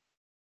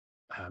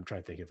I'm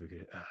trying to think if we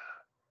could.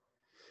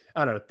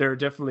 I don't know. There are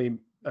definitely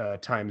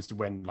times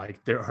when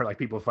like there are like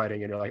people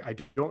fighting, and you're like, I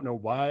don't know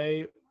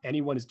why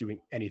anyone is doing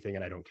anything,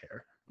 and I don't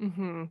care.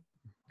 Mm-hmm.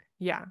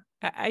 Yeah.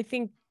 I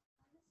think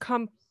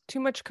too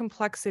much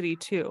complexity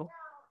too.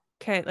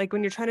 Okay. Like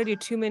when you're trying to do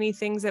too many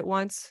things at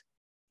once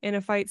in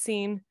a fight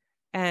scene,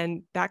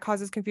 and that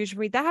causes confusion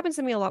for me. That happens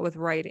to me a lot with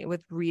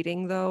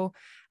reading though.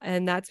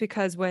 And that's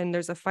because when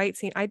there's a fight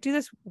scene, I do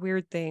this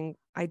weird thing.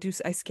 I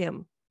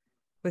skim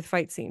with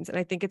fight scenes. And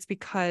I think it's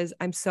because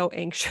I'm so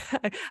anxious.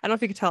 I don't know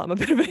if you can tell I'm a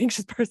bit of an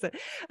anxious person.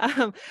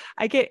 Um,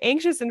 I get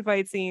anxious in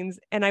fight scenes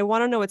and I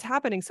want to know what's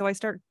happening. So I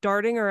start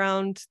darting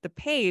around the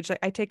page. Like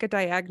I take a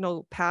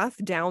diagonal path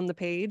down the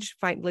page,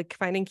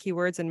 finding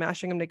keywords and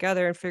mashing them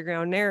together and figuring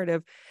out a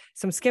narrative.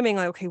 So I'm skimming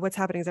like, okay, what's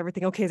happening? Is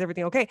everything okay? Is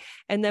everything okay?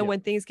 And then Yeah,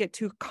 when things get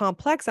too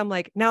complex, I'm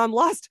like, now I'm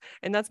lost.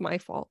 And that's my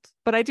fault.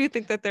 But I do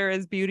think that there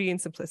is beauty in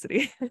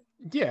simplicity.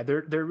 yeah.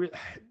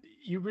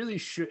 You really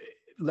should.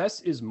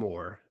 Less is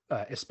more,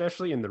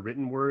 especially in the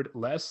written word.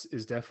 Less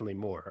is definitely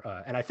more,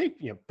 and I think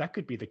that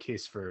could be the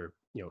case for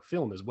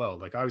film as well.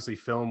 Like obviously,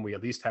 film we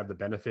at least have the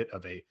benefit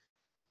of a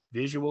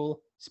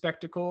visual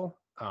spectacle,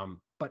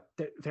 but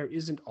there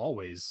isn't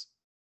always.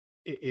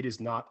 It is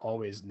not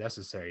always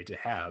necessary to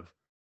have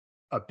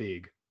a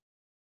big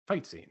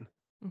fight scene.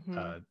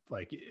 Mm-hmm.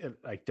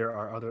 Like there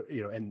are other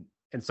and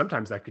and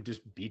sometimes that could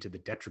just be to the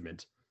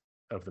detriment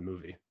of the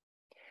movie.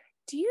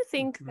 Do you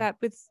think that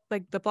with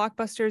like the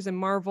blockbusters and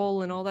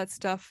Marvel and all that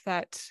stuff,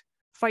 that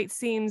fight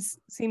scenes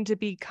seem to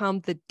become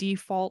the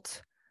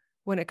default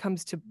when it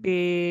comes to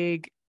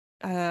big,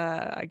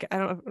 I don't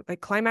know,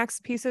 like climax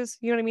pieces?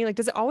 You know what I mean? Like,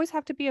 does it always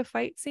have to be a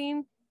fight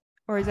scene,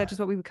 or is that just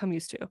what we become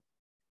used to?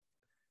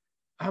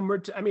 I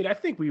mean, I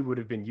think we would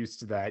have been used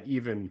to that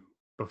even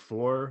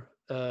before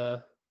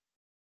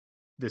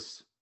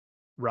this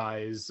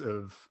rise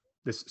of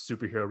this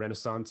superhero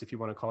renaissance, if you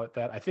want to call it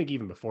that. I think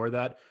even before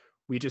that,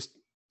 we just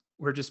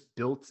we're just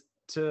built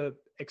to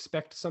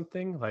expect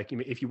something. Like, I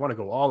mean, if you want to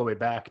go all the way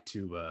back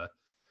to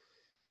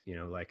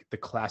like the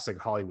classic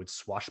Hollywood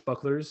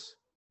swashbucklers,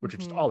 which are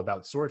just Mm-hmm. all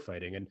about sword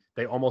fighting, and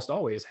they almost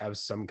always have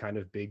some kind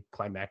of big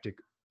climactic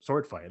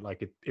sword fight.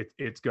 Like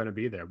it's going to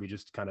be there. We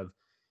just kind of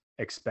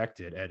expect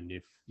it. And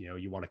if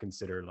you want to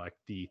consider like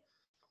the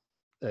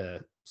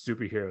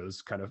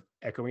superheroes kind of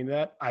echoing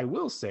that, I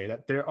will say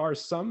that there are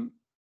some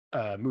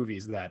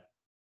movies that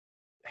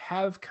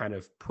have kind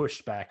of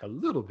pushed back a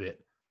little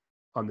bit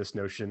on this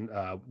notion.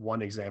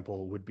 One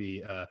example would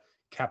be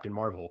Captain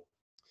Marvel,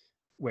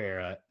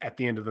 where at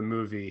the end of the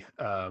movie,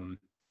 I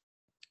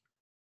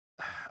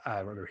don't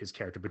remember his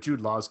character, but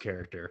Jude Law's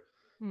character,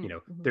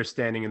 Mm-hmm. they're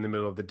standing in the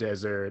middle of the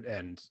desert,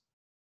 and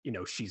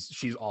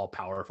she's all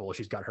powerful.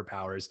 She's got her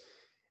powers,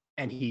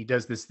 and he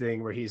does this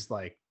thing where he's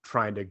like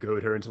trying to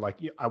goad her into like,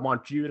 I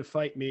want you to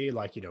fight me,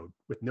 like,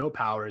 with no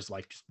powers,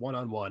 like just one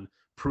on one.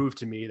 Prove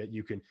to me that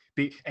you can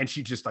be. And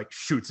she just like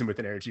shoots him with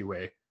an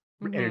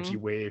Mm-hmm. energy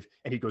wave,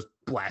 and he goes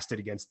blasted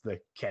against the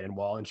cannon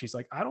wall. And she's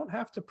like, I don't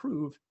have to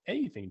prove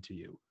anything to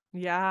you.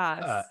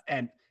 Yes.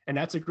 And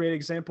that's a great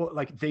example.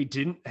 Like, they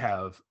didn't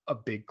have a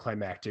big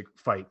climactic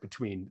fight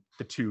between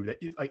the two, that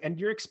like, and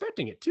you're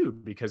expecting it too,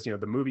 because the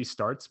movie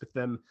starts with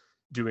them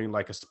doing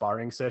like a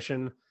sparring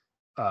session,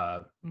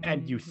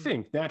 and you Mm-hmm.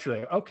 think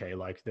naturally, okay,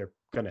 like they're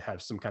gonna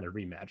have some kind of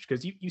rematch,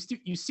 because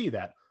you see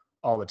that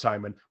all the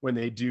time when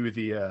they do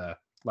the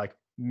like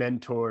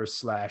mentor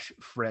slash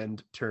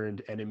friend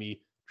turned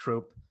enemy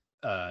trope.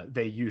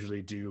 They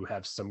usually do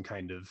have some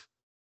kind of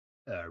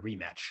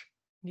rematch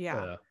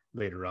Yeah.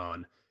 later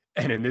on.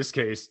 And in this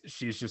case,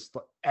 she's just,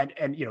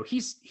 and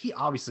he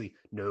obviously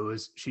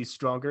knows she's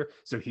stronger,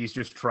 so he's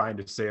just trying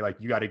to say like,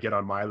 you got to get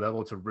on my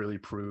level to really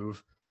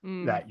prove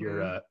that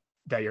you're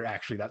Mm-hmm.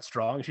 actually that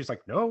strong. And she's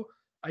like, no,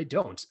 I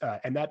don't.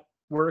 And that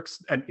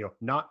works. And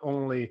not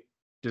only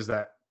does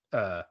that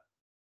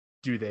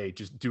do they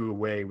just do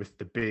away with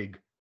the big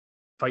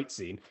fight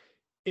scene,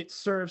 it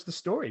serves the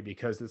story,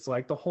 because it's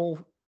like the whole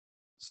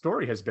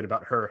story has been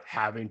about her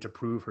having to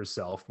prove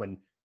herself when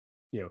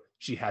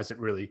she hasn't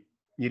really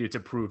needed to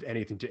prove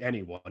anything to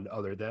anyone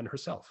other than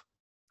herself.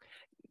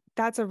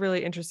 That's a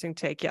really interesting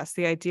take. Yes,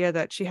 the idea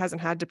that she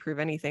hasn't had to prove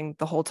anything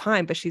the whole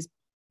time, but she's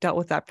dealt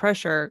with that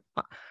pressure,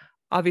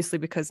 obviously,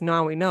 because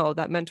now we know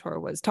that mentor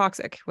was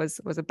toxic, was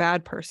a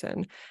bad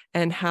person,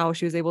 and how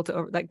she was able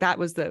to, like, that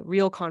was the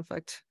real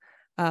conflict,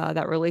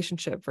 that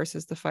relationship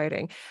versus the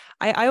fighting.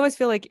 I always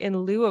feel like in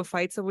lieu of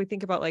fights, so we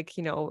think about, like,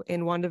 in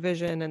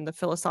WandaVision and the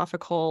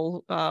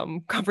philosophical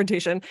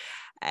confrontation,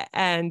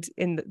 and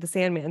in the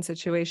Sandman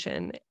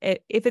situation,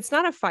 if it's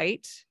not a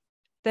fight,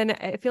 then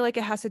I feel like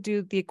it has to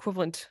do the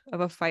equivalent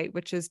of a fight,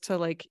 which is to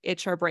like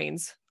itch our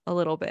brains a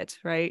little bit,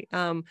 right?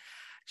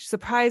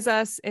 Surprise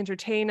us,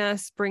 entertain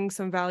us, bring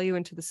some value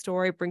into the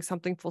story, bring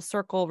something full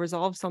circle,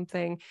 resolve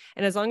something.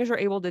 And as long as you're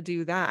able to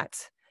do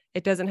that,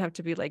 it doesn't have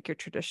to be like your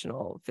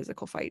traditional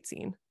physical fight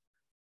scene.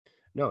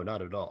 No,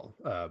 not at all.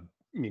 I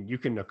mean, you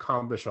can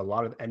accomplish a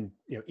lot of, and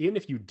even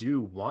if you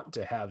do want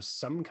to have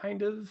some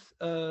kind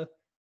of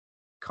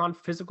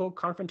physical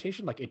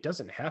confrontation, like, it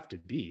doesn't have to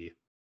be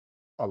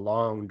a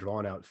long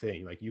drawn out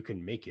thing. Like, you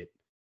can make it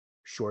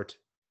short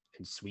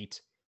and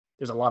sweet.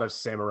 There's a lot of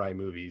samurai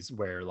movies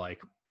where,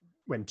 like,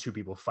 when two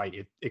people fight,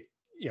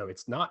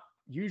 it's not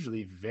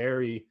usually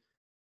very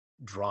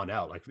drawn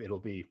out. Like, it'll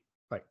be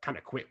like kind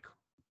of quick,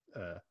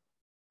 uh,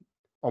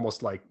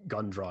 almost like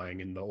gun drawing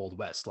in the old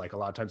West. Like, a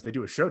lot of times they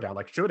do a showdown.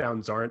 Like,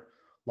 showdowns aren't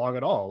long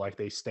at all. Like,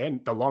 they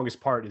stand. The longest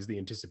part is the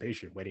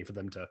anticipation, waiting for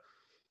them to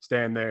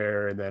stand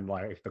there, and then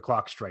like the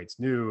clock strikes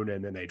noon,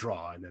 and then they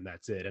draw, and then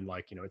that's it. And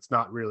like, it's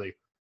not really,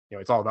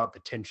 it's all about the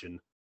tension,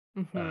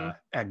 Mm-hmm.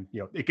 and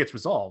it gets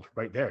resolved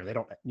right there. They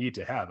don't need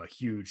to have a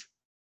huge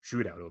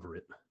shootout over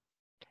it.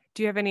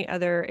 Do you have any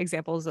other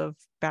examples of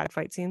bad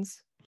fight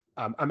scenes?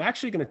 I'm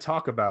actually going to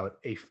talk about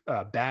a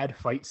bad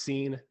fight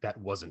scene that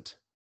wasn't,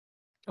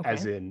 Okay.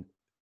 as in,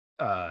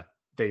 uh,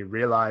 they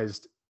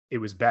realized it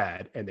was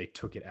bad and they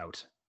took it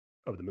out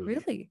of the movie.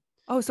 Really?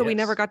 Oh, so we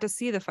never Yes. got to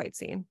see the fight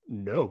scene.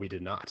 No, we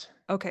did not,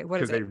 Okay,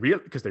 what is because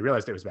it? because they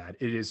realized it was bad.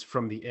 It is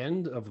from the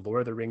end of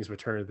Lord of the Rings: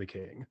 Return of the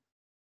King.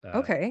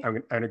 Okay.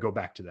 I'm going to go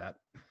back to that.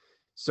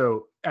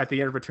 So at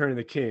the end of Return of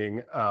the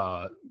King,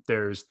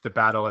 there's the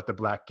battle at the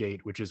Black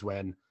Gate, which is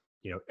when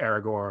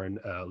Aragorn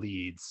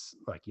leads,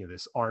 like,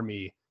 this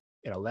army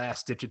in a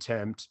last ditch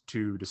attempt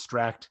to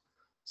distract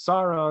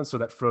Sauron so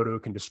that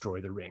Frodo can destroy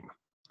the ring.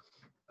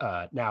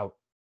 Now,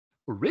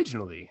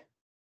 originally,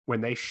 when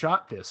they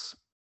shot this,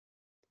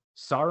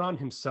 Sauron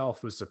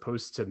himself was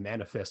supposed to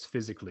manifest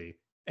physically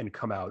and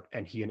come out,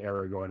 and he and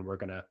Aragorn were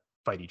gonna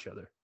fight each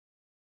other.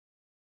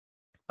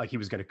 Like he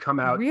was gonna come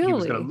out, he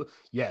was gonna Really?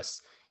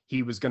 yes,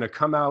 he was gonna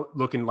come out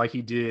looking like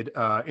he did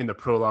in the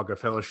prologue of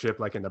Fellowship,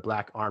 like in the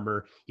black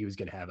armor. He was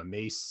gonna have a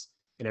mace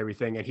and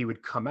everything, and he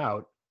would come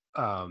out,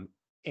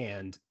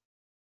 and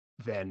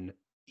then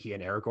he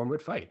and Aragorn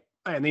would fight,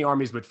 and the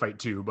armies would fight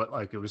too. But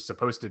like it was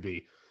supposed to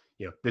be,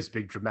 this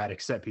big dramatic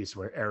set piece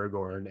where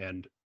Aragorn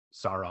and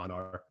Sauron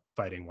are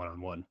fighting one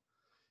on one.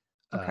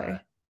 Uh, Okay.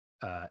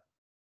 uh,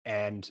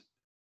 and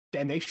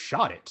then they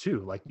shot it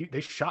too. Like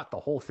they shot the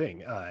whole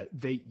thing.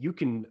 You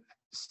can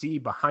see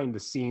behind the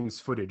scenes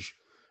footage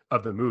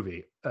of the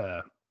movie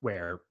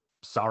where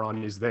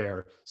Sauron is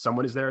there.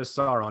 Someone is there as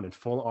Sauron in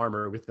full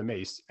armor with the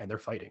mace, and they're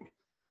fighting.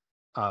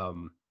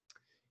 Um,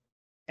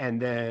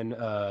 and then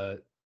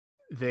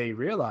they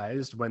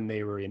realized when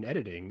they were in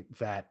editing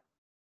that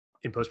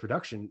in post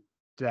production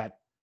that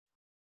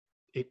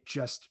it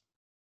just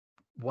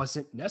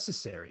wasn't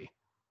necessary.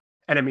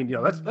 And I mean,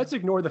 let's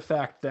ignore the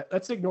fact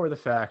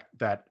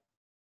that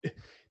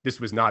this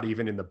was not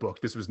even in the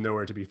book. This was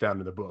nowhere to be found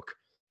in the book,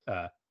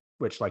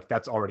 which like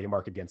that's already a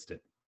mark against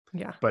it.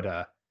 Yeah.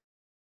 But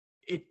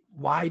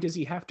why does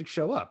he have to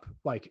show up?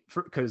 Like,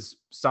 because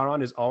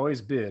Sauron has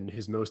always been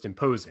his most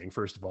imposing.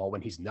 First of all,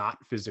 when he's not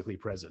physically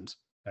present,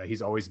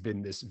 he's always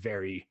been this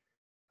very,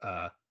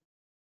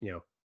 you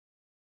know,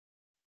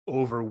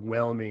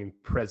 overwhelming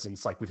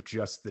presence, like with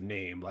just the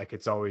name. Like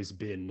it's always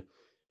been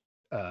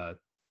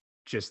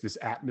just this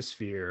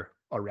atmosphere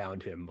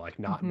around him, like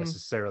not Mm-hmm.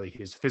 necessarily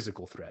his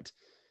physical threat.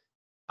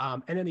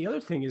 And then the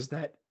other thing is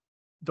that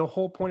the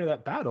whole point of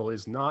that battle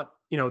is not,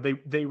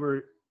 they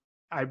were,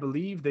 I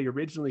believe they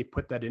originally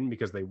put that in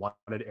because they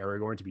wanted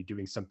Aragorn to be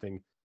doing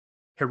something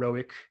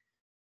heroic,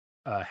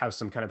 have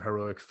some kind of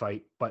heroic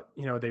fight. But,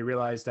 they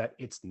realized that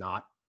it's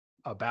not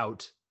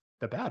about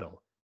the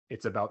battle.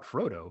 It's about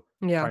Frodo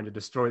Yeah. trying to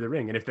destroy the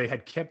ring. And if they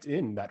had kept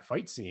in that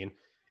fight scene,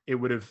 it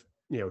would have,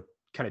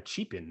 kind of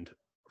cheapened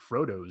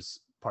Frodo's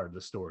part of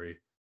the story.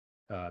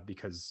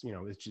 Because,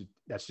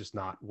 that's just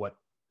not,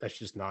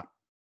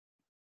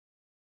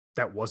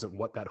 that wasn't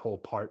what that whole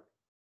part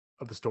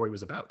of the story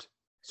was about.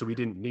 So we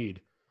didn't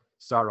need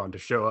Sauron to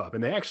show up.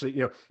 And they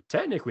actually,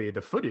 technically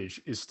the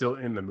footage is still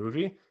in the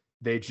movie.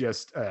 They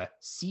just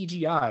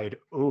CGI'd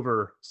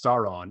over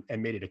Sauron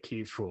and made it a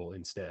cave troll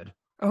instead.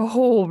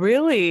 Oh,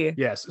 really?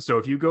 Yes. So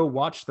if you go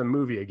watch the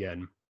movie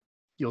again,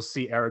 you'll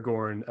see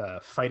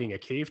Aragorn fighting a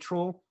cave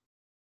troll,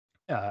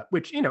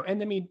 which, and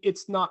I mean,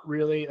 it's not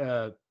really,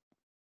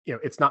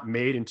 it's not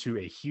made into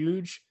a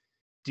huge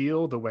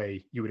deal the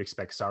way you would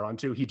expect Sauron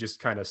to. He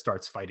just kind of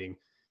starts fighting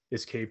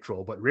this cave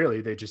troll, but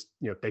really they just,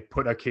 they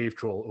put a cave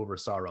troll over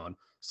Sauron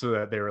so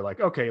that they were like,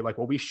 okay, like,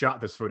 well, we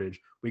shot this footage.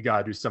 We got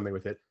to do something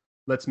with it.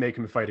 Let's make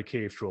him fight a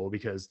cave troll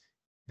because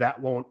that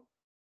won't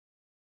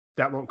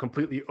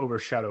completely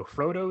overshadow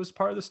Frodo's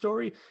part of the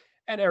story.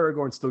 And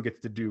Aragorn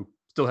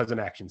still has an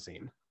action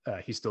scene.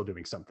 He's still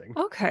doing something.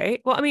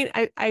 Okay. Well, I mean,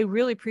 I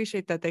really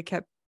appreciate that they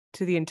kept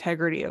to the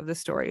integrity of the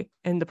story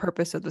and the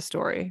purpose of the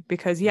story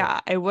because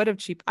Yeah. I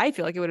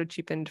feel like it would have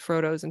cheapened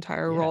Frodo's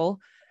entire Yeah. role.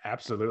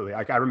 Absolutely.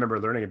 Like I remember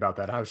learning about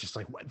that. I was just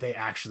like, what? They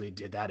actually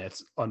did that.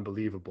 It's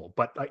unbelievable.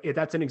 But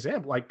that's an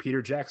example. Like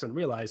Peter Jackson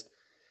realized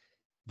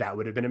that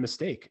would have been a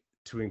mistake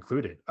to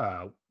include it.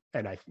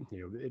 And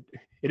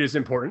it is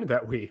important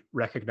that we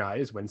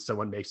recognize when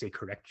someone makes a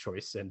correct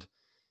choice and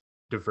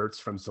diverts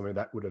from something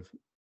that would have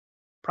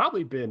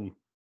probably been,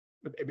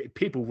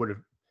 people would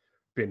have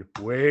been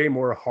way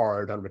more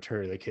hard on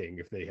Return of the King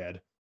if they had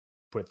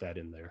put that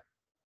in there.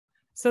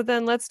 So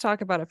then let's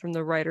talk about it from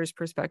the writer's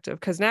perspective,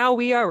 because now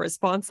we are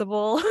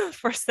responsible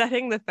for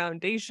setting the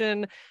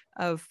foundation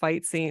of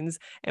fight scenes.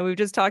 And we've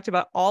just talked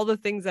about all the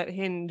things that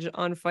hinge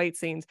on fight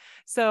scenes.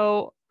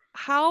 So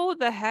how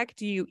the heck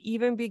do you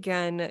even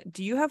begin?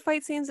 Do you have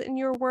fight scenes in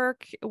your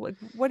work?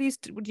 What do you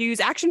use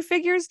action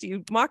figures? Do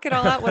you mock it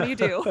all out? What do you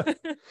do?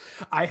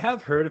 I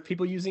have heard of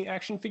people using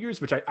action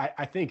figures, which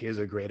I think is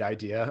a great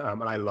idea.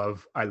 And I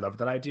love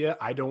that idea.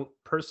 I don't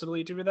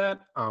personally do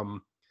that.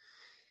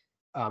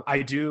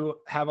 I do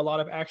have a lot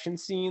of action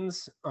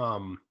scenes.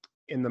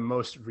 In the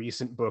most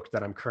recent book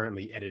that I'm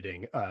currently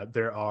editing,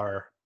 there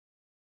are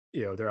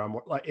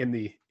more like in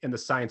the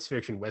science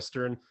fiction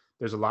Western,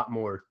 there's a lot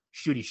more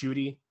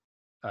shooty,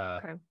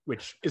 Okay.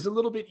 which is a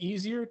little bit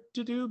easier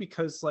to do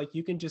because like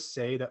you can just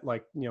say that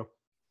like,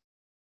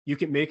 you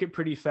can make it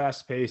pretty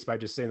fast paced by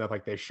just saying that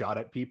like they shot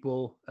at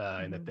people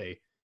and that they,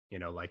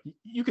 like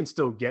you can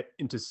still get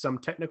into some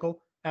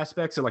technical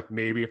aspects. So like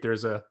maybe if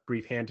there's a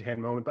brief hand to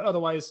hand moment, but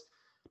otherwise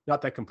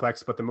not that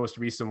complex. But the most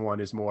recent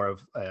one is more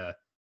of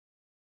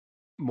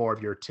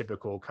your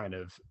typical kind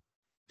of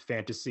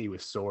fantasy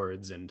with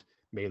swords and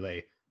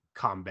melee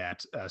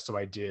combat. So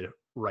I did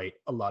write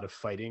a lot of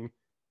fighting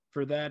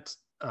for that.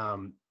 I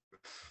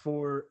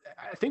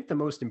think the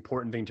most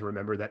important thing to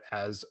remember that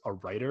as a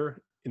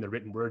writer in the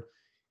written word,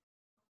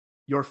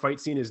 your fight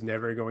scene is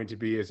never going to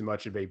be as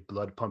much of a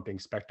blood pumping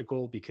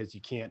spectacle because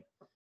you can't,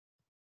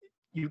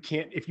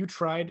 if you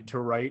tried to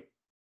write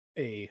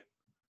a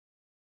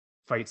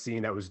fight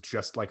scene that was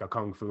just like a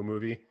kung fu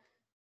movie,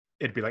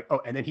 it'd be like,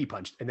 oh, and then he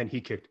punched, and then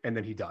he kicked, and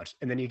then he dodged,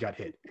 and then he got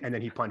hit, and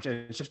then he punched,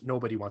 and it's just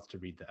nobody wants to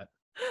read that.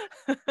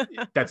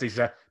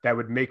 That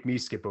would make me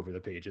skip over the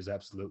pages,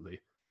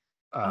 absolutely.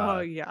 Oh uh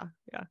yeah,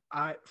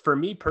 yeah. for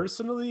me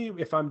personally,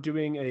 if I'm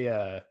doing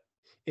a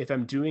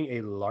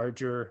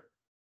larger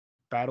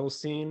battle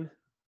scene,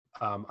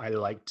 I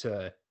like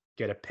to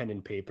get a pen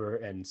and paper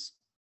and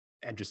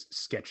just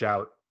sketch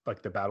out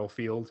like the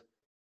battlefield.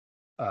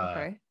 uh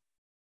Okay.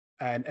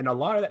 and a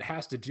lot of that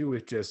has to do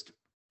with just,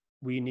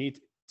 we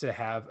need to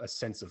have a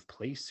sense of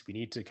place. We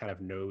need to kind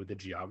of know the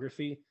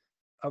geography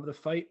of the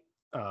fight.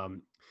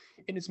 Um,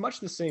 and it's much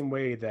the same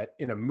way that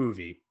in a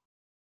movie,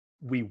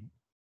 we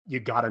you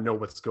got to know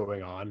what's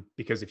going on,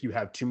 because if you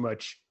have too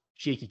much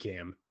shaky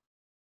cam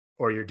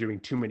or you're doing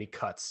too many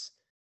cuts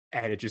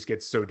and it just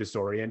gets so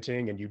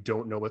disorienting and you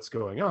don't know what's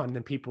going on,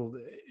 then people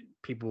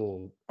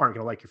aren't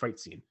going to like your fight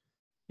scene.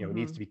 It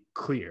needs Hmm. to be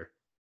clear.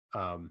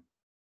 Um,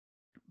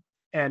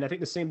 and I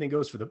think the same thing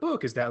goes for the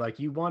book, is that like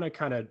you want to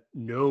kind of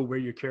know where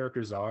your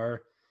characters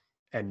are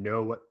and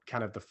know what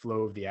kind of the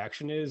flow of the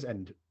action is,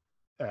 and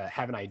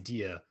have an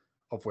idea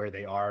of where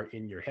they are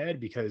in your head,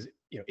 because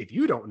if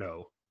you don't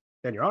know,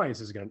 then your audience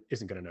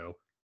isn't gonna know,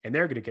 and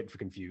they're gonna get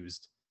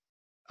confused.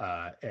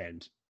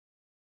 And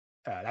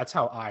That's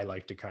how I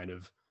like to kind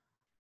of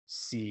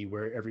see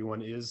where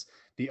everyone is.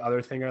 The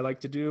other thing I like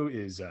to do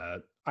is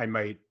I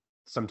might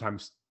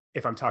sometimes,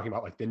 if I'm talking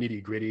about like the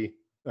nitty gritty,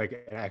 like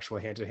an actual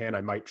hand to hand,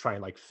 I might try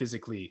and like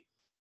physically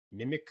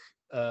mimic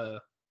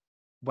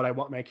what I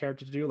want my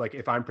character to do. Like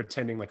if I'm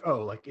pretending like,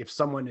 oh, like if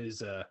someone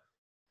is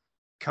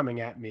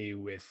coming at me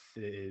with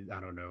I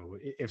don't know,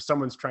 if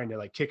someone's trying to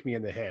like kick me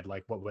in the head,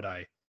 like what would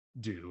I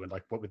do, and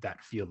like what would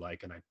that feel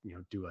like, and I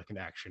do like an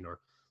action, or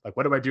like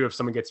what do I do if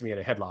someone gets me in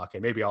a headlock,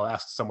 and maybe I'll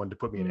ask someone to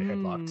put me in a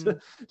headlock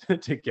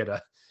Mm. to get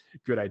a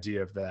good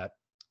idea of that,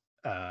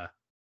 uh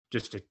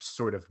just to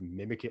sort of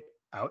mimic it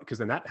out, because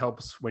then that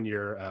helps when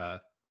you're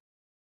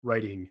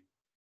writing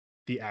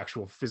the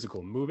actual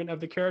physical movement of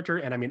the character.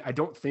 And I mean, I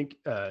don't think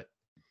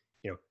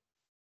you know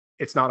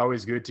it's not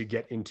always good to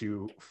get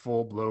into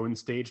full blown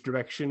stage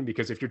direction,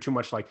 because if you're too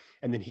much like,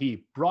 and then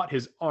he brought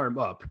his arm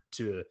up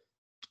to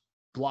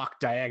block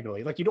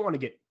diagonally, like you don't want to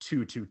get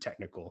too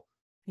technical.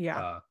 Yeah.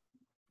 uh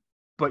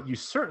but you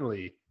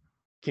certainly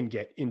can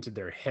get into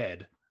their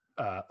head.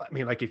 I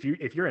mean, like if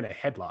you're in a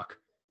headlock,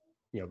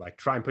 like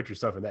try and put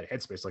yourself in that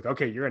headspace, like,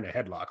 okay, you're in a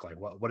headlock, like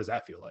what does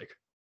that feel like?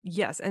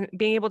 Yes, and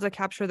being able to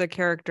capture the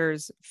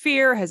character's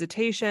fear,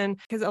 hesitation,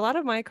 because a lot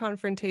of my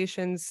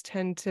confrontations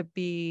tend to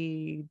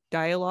be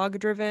dialogue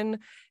driven,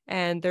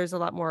 and there's a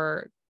lot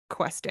more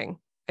questing,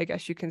 I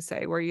guess you can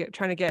say, where you're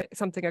trying to get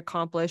something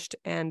accomplished,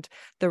 and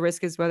the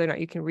risk is whether or not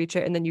you can reach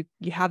it, and then you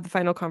have the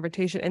final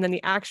confrontation, and then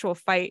the actual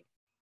fight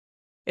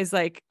is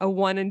like a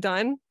one and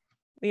done,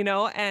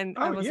 and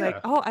I Oh was like,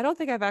 yeah. oh, I don't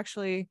think I've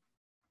actually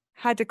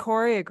had to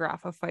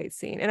choreograph a fight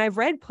scene. And I've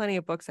read plenty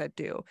of books that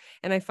do.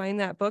 And I find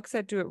that books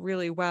that do it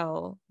really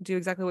well do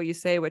exactly what you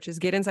say, which is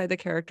get inside the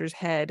character's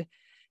head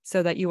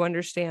so that you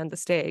understand the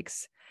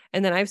stakes.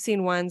 And then I've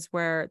seen ones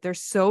where they're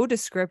so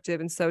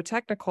descriptive and so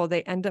technical,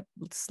 they end up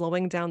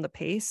slowing down the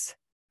pace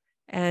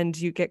and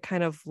you get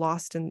kind of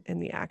lost in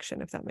the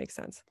action, if that makes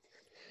sense.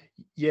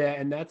 Yeah,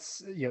 and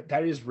that's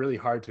that is really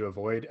hard to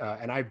avoid.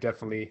 And I've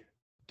definitely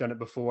done it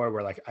before,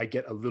 where like I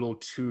get a little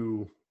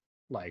too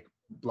like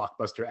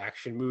blockbuster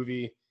action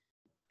movie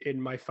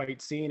in my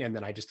fight scene, and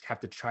then I just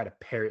have to try to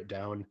pare it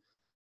down.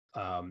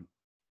 Um,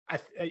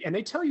 and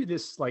they tell you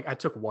this, like I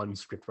took one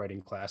script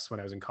writing class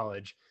when I was in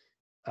college,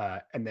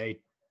 and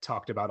they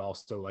talked about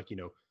also like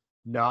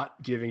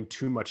not giving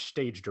too much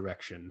stage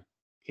direction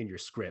in your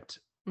script,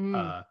 Mm,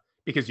 uh,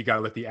 because you got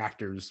to let the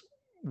actors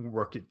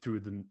work it through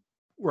them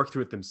work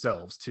through it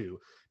themselves too.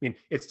 I mean,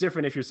 it's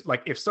different if you're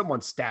like, if someone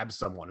stabs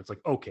someone, it's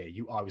like, okay,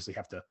 you obviously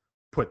have to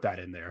put that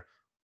in there.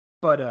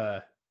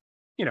 But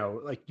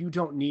like you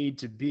don't need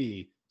to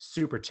be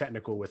super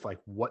technical with like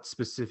what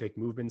specific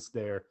movements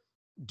they're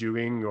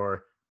doing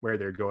or where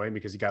they're going,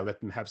 because you got to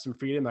let them have some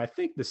freedom. I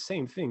think the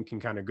same thing can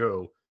kind of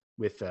go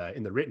with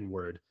in the written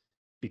word,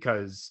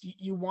 because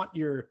you want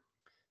your,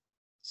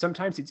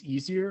 sometimes it's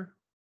easier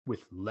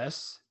with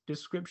less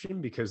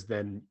description, because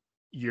then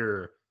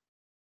you're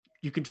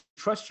you can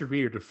trust your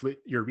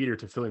reader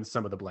to fill in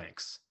some of the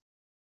blanks.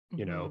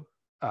 you mm-hmm. know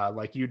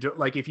like you do,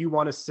 like if you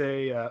want to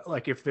say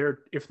like if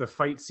the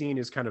fight scene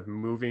is kind of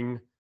moving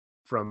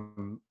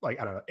from, like,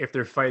 I don't know, if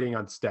they're fighting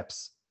on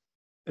steps,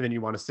 and then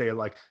you want to say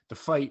like the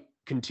fight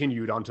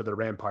continued onto the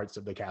ramparts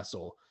of the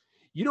castle,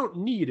 you don't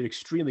need an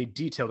extremely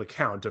detailed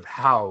account of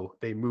how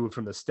they moved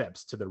from the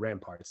steps to the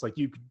ramparts. Like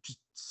you could just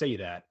say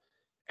that,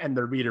 and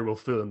the reader will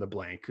fill in the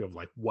blank of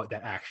like what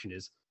that action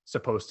is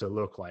supposed to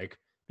look like.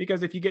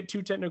 Because if you get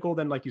too technical,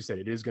 then like you said,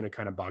 it is going to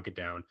kind of bog it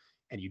down,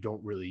 and you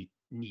don't really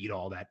need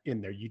all that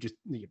in there. You just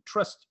need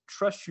to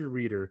trust your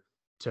reader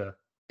to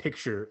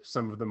picture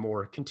some of the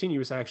more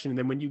continuous action, and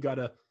then when you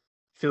gotta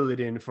fill it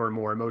in for a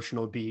more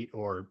emotional beat,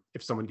 or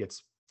if someone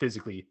gets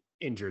physically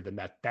injured, then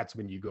that's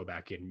when you go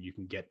back in and you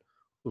can get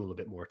a little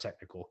bit more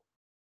technical.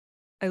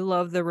 I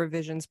love the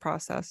revisions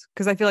process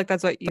because I feel like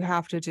that's what you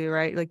have to do,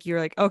 right? Like you're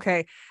like,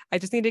 okay, I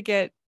just need to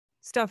get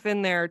stuff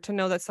in there to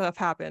know that stuff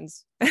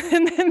happens.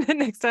 And then the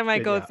next time I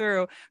go Yeah.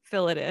 through,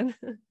 fill it in.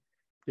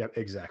 Yep.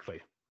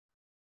 Exactly.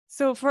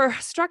 So for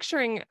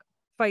structuring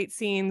fight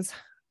scenes,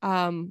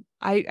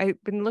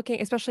 I've been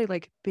looking, especially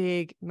like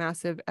big,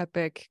 massive,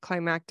 epic,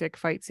 climactic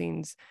fight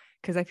scenes,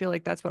 because I feel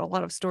like that's what a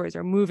lot of stories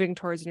are moving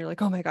towards. And you're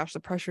like, oh my gosh, the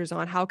pressure's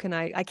on. How can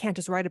I can't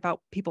just write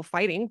about people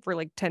fighting for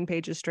like 10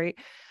 pages straight.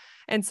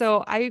 And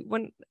so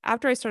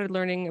after I started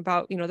learning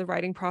about, the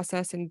writing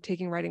process and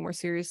taking writing more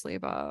seriously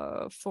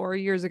about 4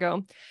 years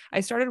ago,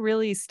 I started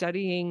really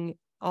studying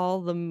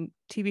all the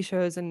TV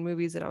shows and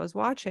movies that I was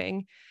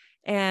watching.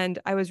 And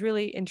I was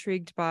really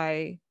intrigued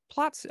by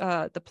plots,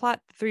 the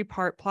plot,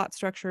 3-part plot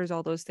structures,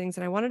 all those things.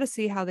 And I wanted to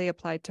see how they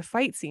applied to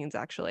fight scenes,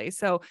 actually.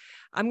 So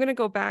I'm going to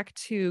go back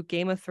to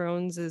Game of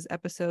Thrones'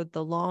 episode,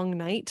 The Long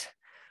Night,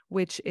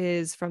 which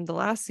is from the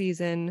last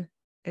season.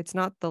 It's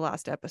not the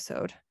last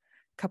episode.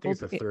 I think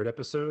it's the third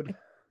episode.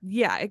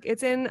 Yeah,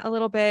 it's in a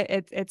little bit.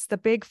 It's the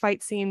big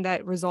fight scene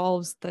that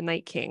resolves the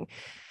Night King.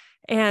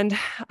 And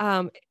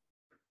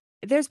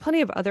there's plenty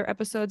of other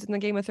episodes in the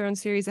Game of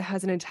Thrones series that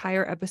has an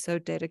entire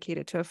episode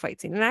dedicated to a fight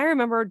scene. And I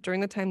remember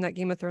during the time that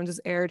Game of Thrones was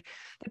aired,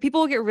 that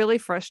people would get really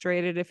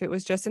frustrated if it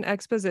was just an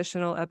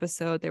expositional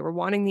episode. They were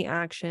wanting the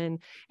action.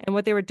 And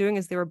what they were doing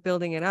is they were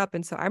building it up.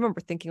 And so I remember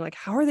thinking, like,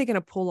 how are they going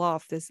to pull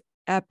off this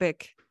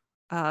epic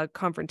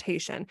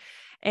confrontation?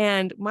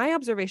 And my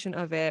observation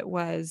of it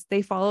was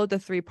they followed the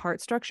 3-part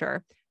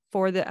structure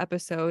for the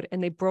episode,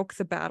 and they broke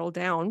the battle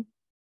down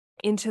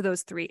into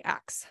those 3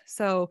 acts.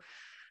 So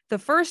the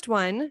first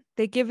one,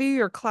 they give you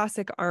your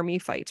classic army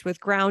fight with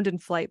ground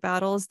and flight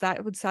battles.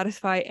 That would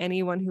satisfy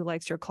anyone who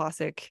likes your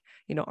classic,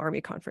 army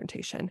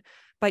confrontation.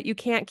 But you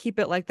can't keep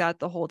it like that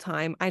the whole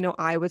time. I know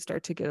I would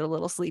start to get a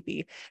little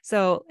sleepy.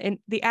 So in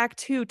the Act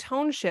 2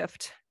 tone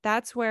shift,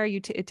 that's where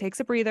it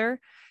takes a breather.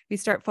 You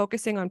start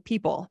focusing on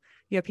people.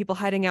 You have people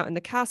hiding out in the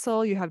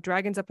castle. You have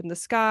dragons up in the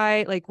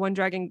sky. Like one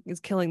dragon is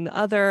killing the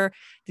other.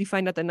 You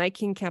find out the Night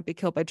King can't be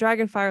killed by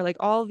dragonfire. Like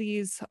all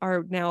these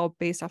are now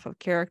based off of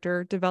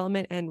character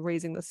development and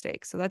raising the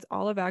stakes. So that's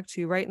all of Act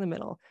 2 right in the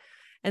middle.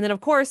 And then,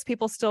 of course,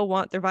 people still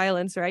want their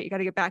violence, right? You got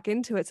to get back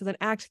into it. So then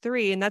Act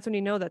 3, and that's when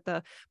you know that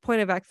the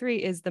point of Act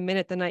 3 is the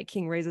minute the Night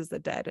King raises the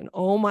dead. And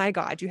oh my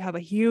God, you have a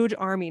huge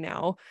army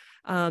now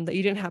that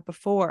you didn't have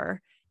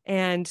before.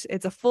 And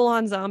it's a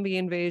full-on zombie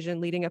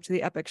invasion leading up to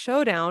the epic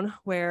showdown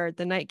where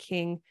the Night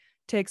King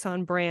takes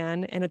on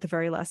Bran, and at the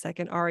very last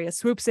second, Arya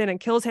swoops in and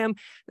kills him,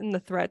 and the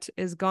threat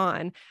is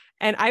gone.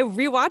 And I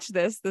rewatched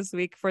this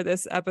week for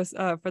this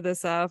episode, for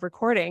this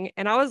recording,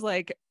 and I was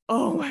like,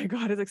 oh my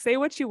God, it's like, say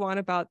what you want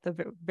about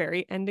the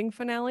very ending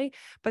finale,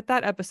 but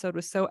that episode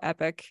was so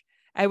epic.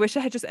 I wish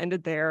it had just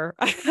ended there.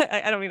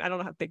 I don't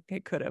know how big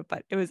it could have,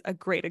 but it was a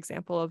great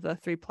example of the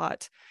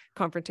 3-plot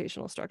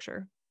confrontational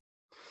structure.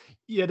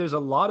 Yeah, there's a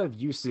lot of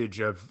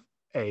usage of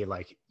a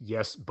like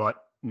yes but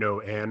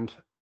no and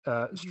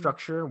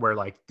structure where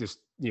like just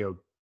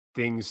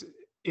things,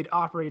 it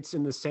operates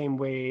in the same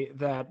way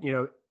that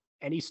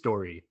any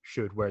story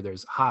should, where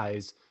there's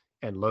highs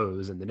and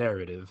lows in the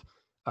narrative,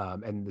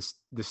 and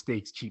the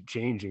stakes keep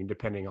changing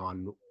depending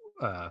on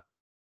uh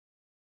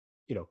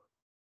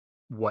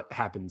what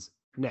happens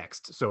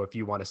next. So if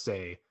you want to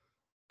say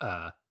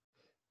uh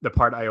the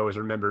part I always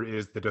remember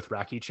is the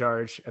Dothraki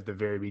charge at the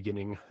very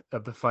beginning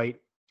of the fight,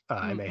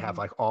 and they have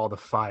like all the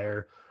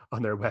fire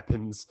on their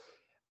weapons,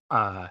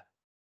 uh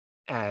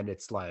and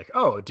it's like,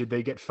 oh, did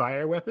they get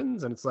fire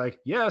weapons? And it's like,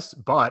 yes,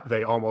 but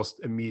they almost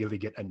immediately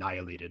get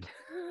annihilated,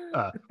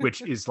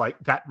 which is like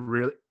that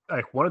really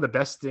like one of the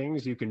best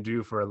things you can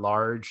do for a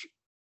large,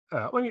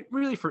 I mean,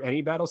 really for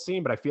any battle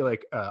scene, but I feel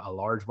like a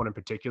large one in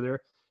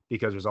particular,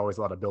 because there's always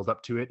a lot of build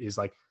up to it, is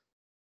like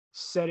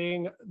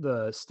setting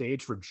the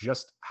stage for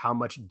just how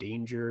much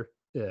danger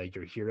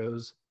your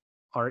heroes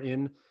are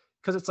in.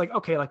 Because it's like,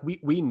 okay, like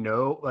we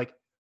know like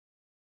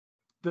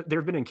there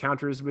have been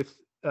encounters with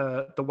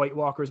the White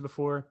Walkers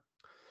before,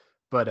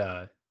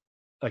 but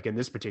like in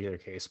this particular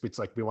case, it's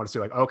like we want to see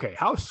like, okay,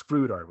 how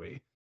screwed are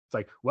we? It's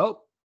like,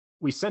 well,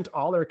 we sent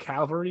all our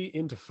cavalry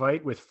in to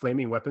fight with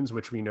flaming weapons,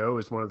 which we know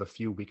is one of the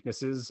few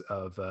weaknesses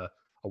of a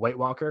White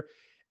Walker,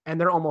 and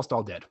they're almost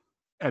all dead.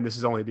 And this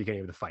is only the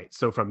beginning of the fight.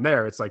 So from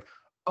there, it's like,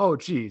 oh,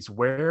 geez,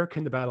 where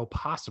can the battle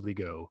possibly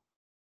go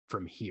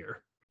from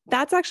here?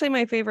 That's actually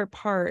my favorite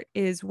part,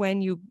 is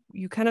when you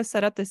kind of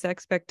set up this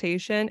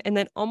expectation, and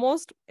then it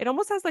almost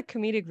has like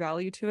comedic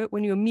value to it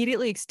when you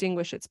immediately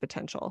extinguish its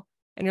potential.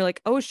 And you're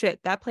like, oh shit,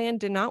 that plan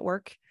did not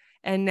work.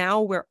 And now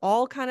we're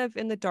all kind of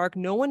in the dark.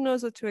 No one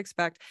knows what to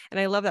expect. And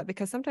I love that,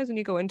 because sometimes when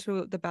you go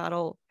into the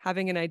battle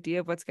having an idea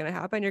of what's going to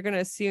happen, you're going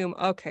to assume,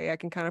 okay, I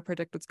can kind of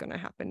predict what's going to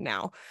happen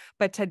now.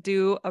 But to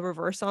do a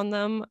reverse on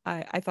them,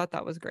 I thought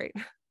that was great.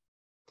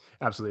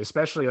 Absolutely,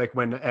 especially like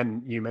when,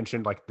 and you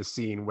mentioned like the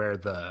scene where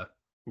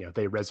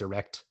they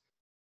resurrect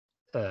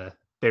the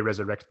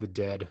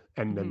dead,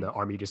 and then the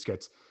army just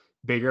gets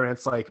bigger, and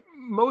it's like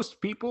most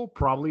people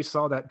probably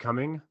saw that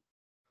coming,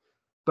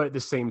 but at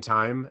the same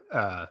time,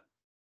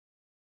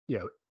 you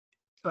know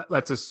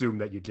let's assume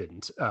that you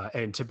didn't.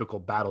 And typical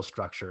battle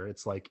structure,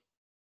 it's like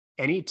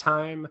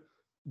anytime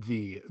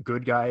the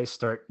good guys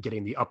start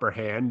getting the upper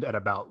hand at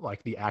about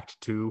like the act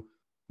 2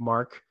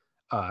 mark,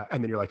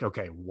 and then you're like,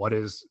 okay, what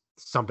is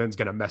something's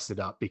gonna mess it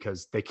up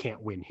because they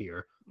can't win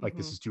here. Like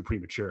this Mm-hmm. is too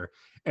premature.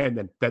 And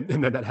then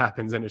that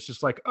happens, and it's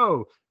just like,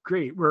 oh,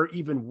 great, we're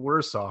even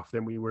worse off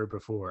than we were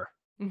before.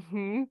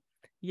 Mm-hmm.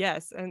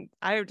 Yes, and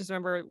I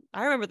remember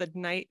the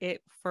night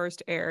it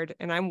first aired,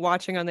 and I'm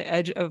watching on the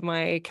edge of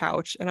my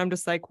couch, and I'm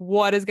just like,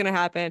 what is going to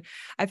happen?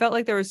 I felt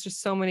like there was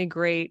just so many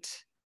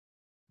great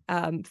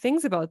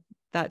things about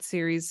that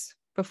series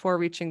before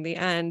reaching the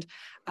end.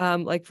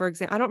 Like for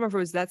example, I don't remember if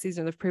it was that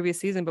season or the previous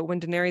season, but when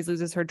Daenerys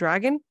loses her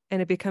dragon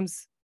and it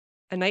becomes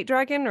a night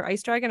dragon or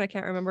ice dragon, I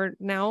can't remember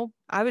now.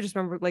 I would just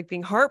remember like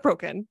being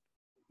heartbroken,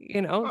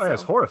 Oh, yeah,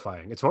 it's So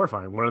horrifying. It's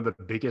horrifying. One of the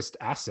biggest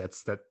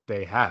assets that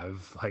they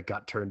have like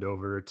got turned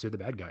over to the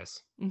bad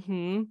guys.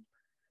 hmm.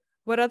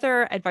 What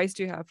other advice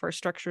do you have for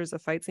structures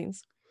of fight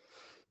scenes?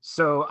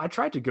 So I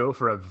tried to go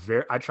for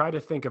I tried to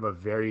think of a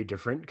very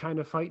different kind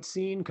of fight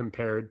scene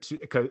compared to,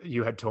 because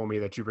you had told me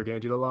that you were going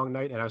to do the long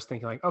night, and I was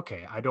thinking like,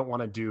 okay, I don't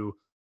want to do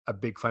a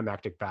big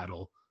climactic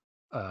battle.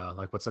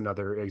 Like what's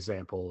another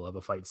example of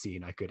a fight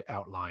scene I could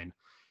outline?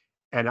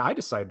 And I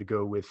decided to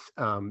go with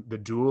the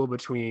duel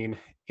between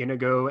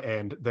Inigo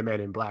and the Man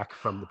in Black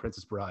from The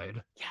Princess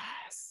Bride.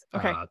 Yes.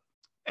 Okay.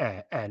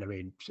 Uh, and I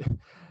mean,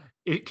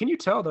 can you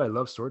tell that I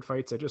love sword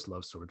fights? I just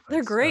love sword They're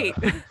fights. great.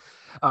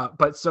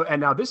 But so,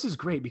 and now this is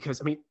great because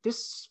I mean,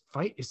 this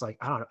fight is like,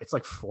 I don't know, it's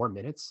like 4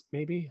 minutes,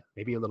 maybe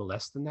a little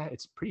less than that.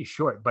 It's pretty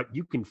short, but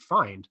you can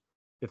find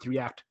the 3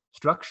 act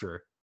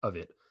structure of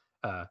it.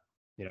 Uh,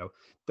 you know,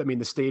 I mean,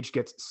 the stage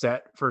gets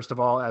set first of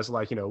all as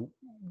like,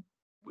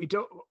 we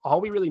don't,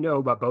 all we really know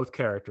about both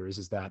characters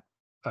is that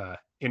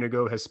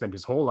Inigo has spent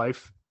his whole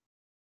life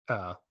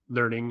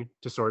learning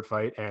to sword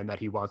fight and that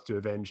he wants to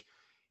avenge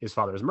his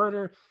father's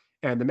murder.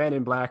 And the Man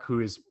in Black, who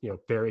is,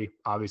 very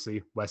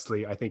obviously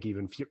Wesley. I think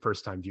even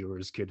first time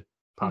viewers could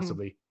Mm-hmm.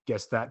 possibly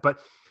guess that. But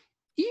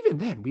even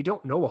then, we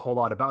don't know a whole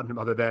lot about him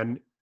other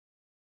than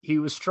he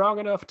was strong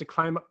enough to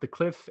climb up the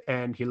cliff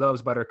and he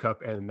loves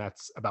Buttercup. And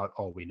that's about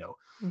all we know.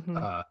 Mm-hmm.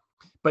 Uh,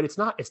 but it's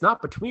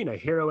not between a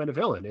hero and a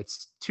villain.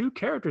 It's two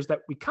characters that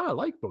we kind of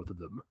like both of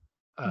them.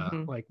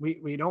 Mm-hmm. Like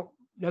we don't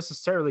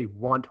necessarily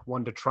want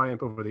one to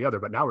triumph over the other,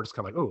 but now we're just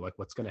kind of like, oh, like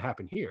what's going to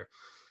happen here?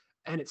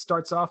 And it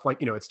starts off like,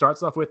 it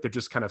starts off with they're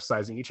just kind of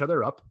sizing each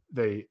other up.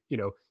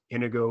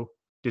 Inigo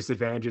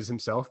disadvantages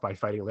himself by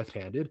fighting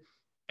left-handed,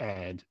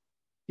 and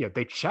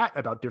they chat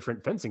about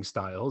different fencing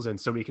styles, and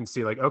so we can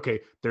see like, okay,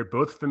 they're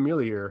both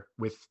familiar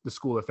with the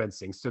school of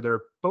fencing, so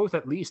they're both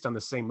at least on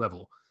the same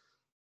level.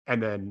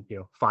 And then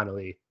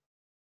finally,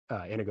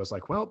 Inigo's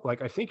like, well,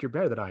 like I think you're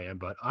better than I am,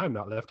 but I'm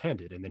not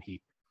left-handed, and then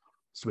he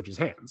switches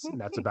hands, and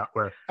that's about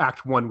where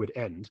Act 1 would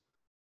end.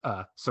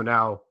 So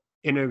now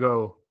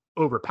Inigo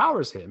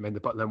overpowers him, and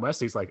then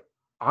Wesley's like,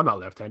 I'm not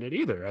left-handed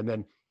either, and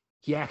then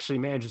he actually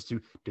manages to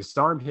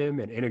disarm him,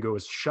 and Inigo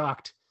is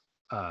shocked,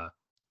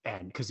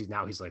 and because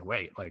he's like,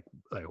 wait, like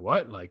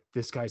what? Like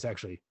this guy's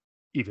actually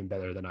even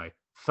better than I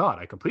thought.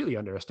 I completely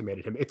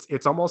underestimated him.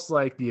 It's almost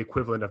like the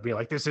equivalent of being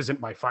like, this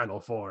isn't my final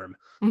form.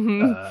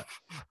 Mm-hmm.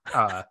 Uh,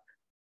 uh,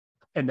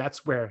 and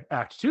that's where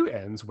Act 2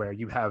 ends, where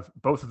you have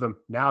both of them.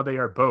 Now they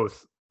are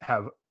both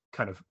have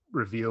kind of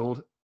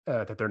revealed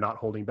that they're not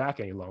holding back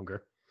any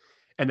longer.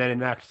 And then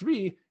in Act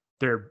 3,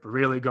 they're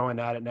really going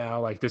at it now.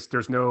 Like this,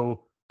 there's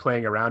no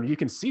playing around. You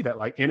can see that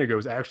like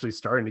Inigo's actually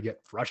starting to get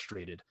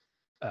frustrated.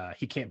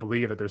 He can't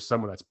believe that there's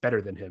someone that's better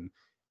than him.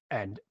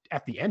 And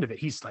at the end of it,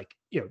 he's like,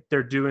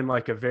 they're doing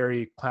like a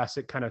very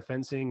classic kind of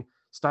fencing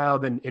style.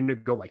 Then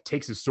Inigo like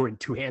takes his sword in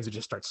 2 hands and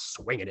just starts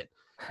swinging it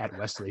at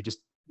Wesley, just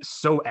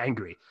so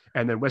angry.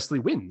 And then Wesley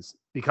wins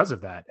because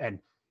of that. And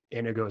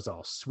Inigo's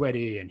all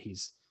sweaty and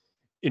he's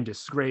in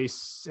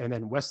disgrace. And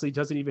then Wesley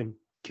doesn't even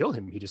kill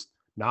him. He just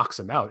knocks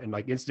him out. And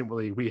like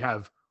instantly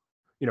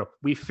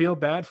we feel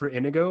bad for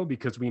Inigo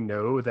because we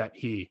know that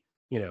he,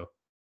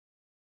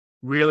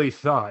 really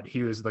thought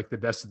he was like the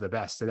best of the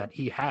best and that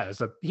he has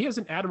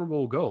an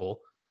admirable goal.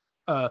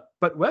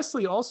 But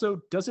Wesley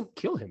also doesn't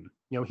kill him.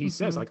 He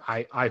says Mm-hmm.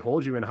 like, I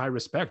hold you in high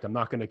respect. I'm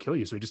not going to kill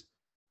you. So he just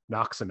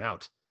knocks him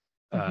out.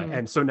 Mm-hmm.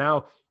 And so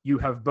now you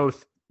have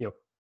both,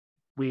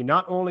 we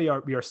not only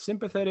are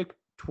sympathetic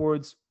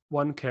towards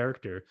one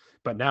character,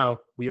 but now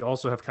we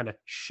also have kind of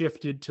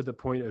shifted to the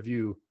point of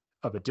view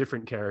of a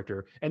different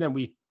character. And then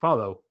we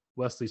follow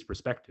Wesley's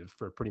perspective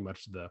for pretty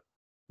much the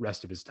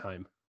rest of his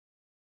time.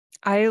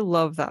 I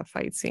love that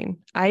fight scene.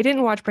 I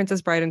didn't watch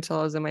Princess Bride until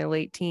I was in my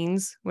late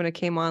teens when it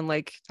came on,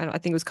 like I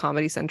think it was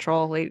Comedy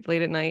Central late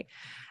at night.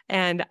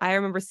 And I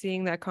remember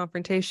seeing that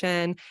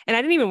confrontation, and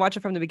I didn't even watch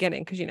it from the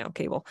beginning because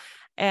cable.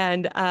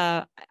 And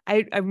I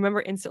remember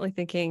instantly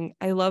thinking,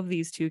 I love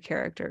these two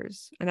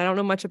characters, and I don't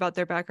know much about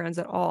their backgrounds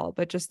at all,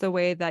 but just the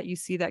way that you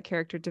see that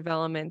character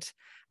development,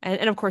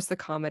 and of course the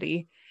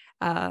comedy,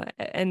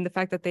 and the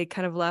fact that they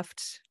kind of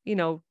left, in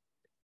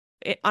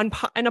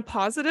a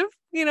positive,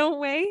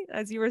 way,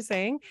 as you were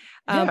saying.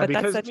 Yeah, But that's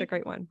because I such a mean,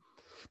 great one.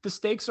 the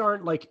stakes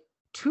aren't like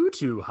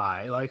too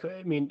high. Like,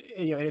 I mean,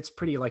 you know, and it's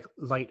pretty like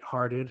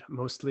lighthearted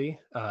mostly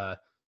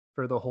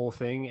for the whole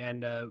thing,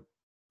 and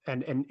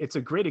it's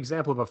a great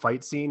example of a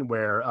fight scene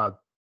where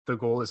the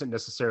goal isn't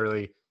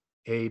necessarily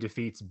A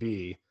defeats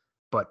B,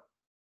 but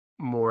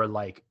more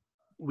like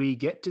we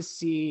get to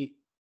see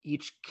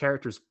each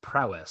character's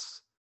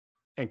prowess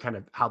and kind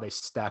of how they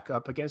stack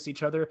up against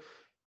each other.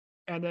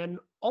 And then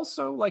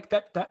also like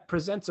that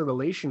presents a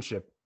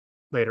relationship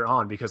later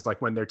on, because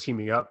like when they're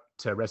teaming up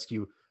to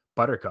rescue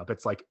Buttercup,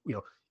 it's like, you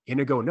know,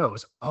 Inigo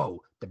knows,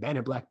 oh, the man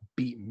in black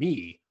beat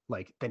me,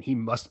 like then he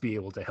must be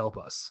able to help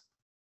us.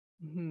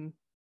 Hmm.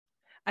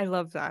 I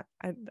love that.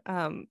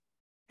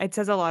 It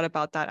says a lot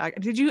about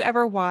that. Did you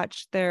ever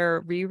watch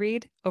their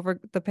reread over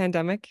the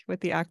pandemic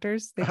with the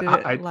actors? They did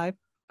it I live.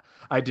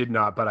 I did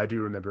not, but I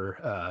do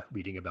remember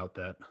reading about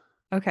that.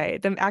 Okay,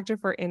 the actor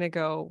for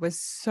Inigo was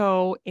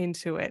so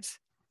into it.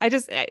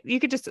 You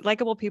could just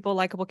likable people,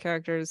 likable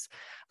characters.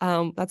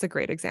 That's a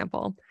great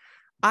example.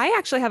 I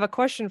actually have a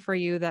question for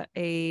you that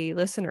a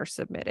listener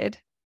submitted.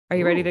 Are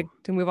you ready Ooh,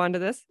 to move on to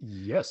this?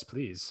 yes,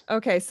 please.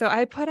 Okay, so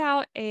I put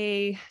out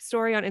a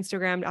story on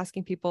Instagram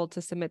asking people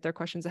to submit their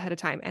questions ahead of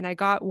time, and I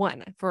got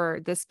one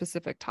for this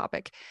specific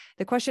topic.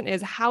 The question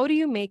is, how do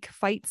you make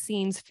fight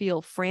scenes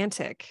feel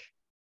frantic?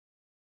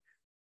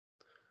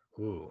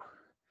 Ooh,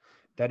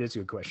 that is a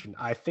good question.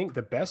 I think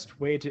the best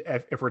way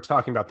to, if we're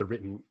talking about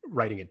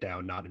writing it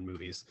down, not in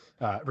movies,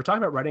 if we're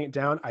talking about writing it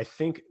down, I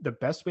think the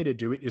best way to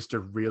do it is to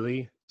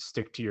really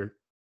stick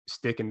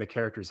in the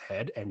character's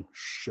head and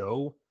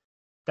show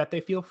that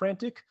they feel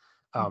frantic.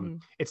 Hmm.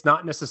 It's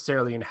not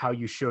necessarily in how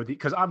you show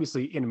because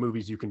obviously in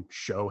movies you can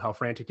show how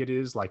frantic it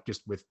is, like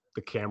just with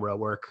the camera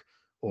work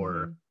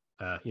or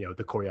Hmm. you know,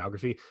 the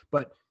choreography.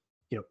 But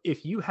you know,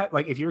 if you have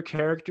like if your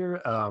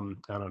character, I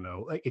don't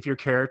know, like if your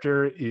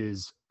character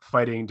is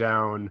fighting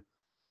down,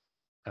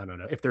 I don't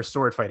know, if they're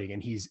sword fighting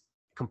and he's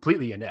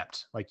completely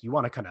inept, like you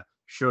want to kind of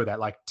show that,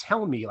 like,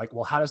 tell me, like,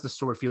 well, how does the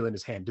sword feel in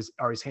his hand?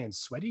 Are his hands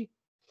sweaty?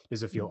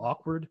 Does it feel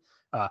awkward?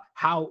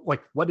 How,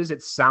 like, what does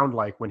it sound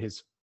like when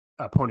his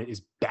opponent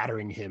is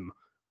battering him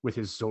with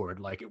his sword?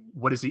 Like,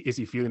 what is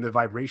he feeling the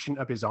vibration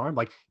of his arm?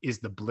 Like, is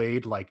the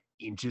blade like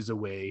inches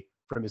away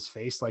from his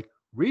face? Like,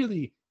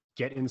 really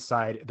get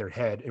inside their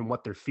head and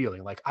what they're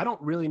feeling. Like, I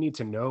don't really need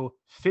to know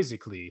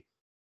physically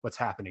what's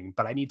happening,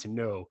 but I need to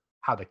know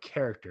how the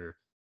character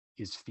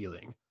is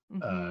feeling.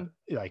 Hmm.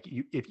 Like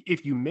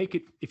if you make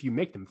it,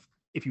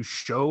 if you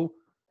show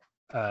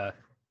uh,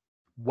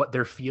 what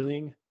they're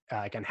feeling,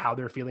 like, and how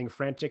they're feeling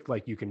frantic,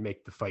 like you can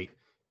make the fight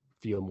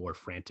feel more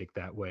frantic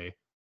that way.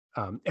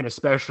 And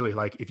especially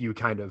like if you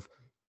kind of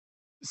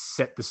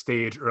set the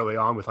stage early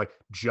on with like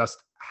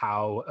just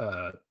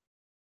how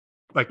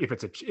like if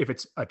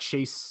it's a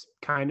chase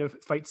kind of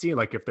fight scene,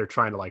 like if they're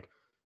trying to like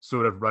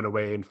sort of run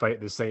away and fight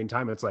at the same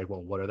time, it's like,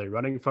 well, what are they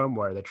running from?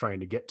 Where are they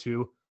trying to get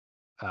to?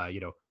 You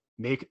know,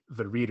 make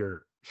the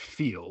reader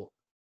feel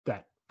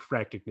that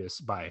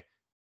franticness by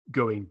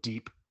going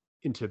deep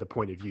into the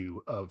point of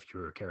view of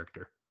your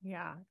character.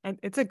 Yeah, and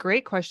it's a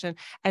great question.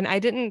 And I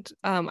didn't,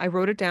 I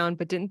wrote it down,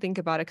 but didn't think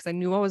about it because I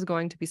knew I was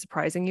going to be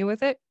surprising you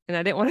with it, and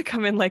I didn't want to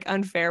come in like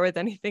unfair with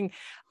anything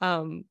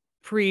planned.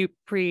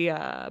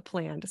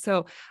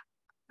 So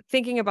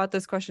thinking about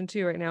this question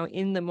too right now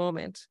in the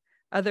moment,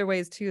 other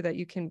ways too that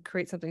you can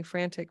create something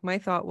frantic. My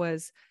thought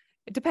was,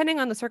 depending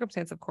on the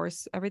circumstance, of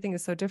course, everything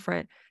is so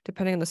different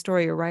depending on the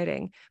story you're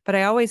writing. But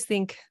I always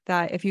think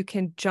that if you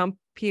can jump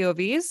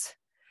POVs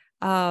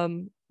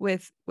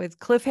with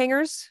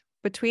cliffhangers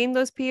between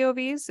those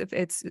POVs,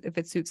 if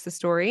it suits the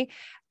story,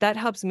 that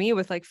helps me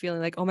with like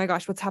feeling like, oh my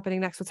gosh, what's happening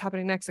next? What's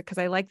happening next? Because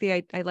I like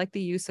the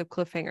use of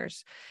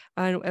cliffhangers,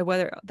 and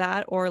whether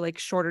that or like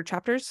shorter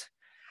chapters.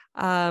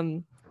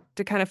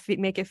 To kind of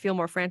make it feel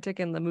more frantic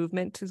and the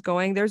movement is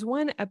going. There's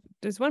one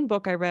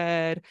book I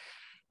read.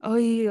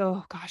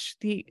 Oh gosh,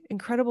 The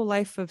Incredible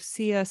Life of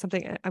Sia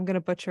something. I'm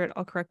gonna butcher it.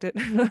 I'll correct it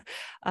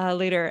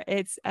later.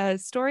 It's a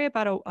story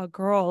about a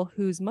girl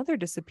whose mother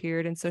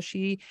disappeared, and so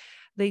she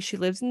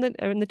lives in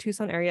the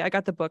Tucson area. I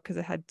got the book because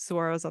it had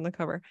saguaros on the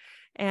cover,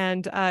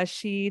 and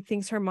she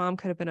thinks her mom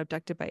could have been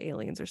abducted by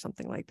aliens or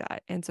something like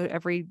that. And so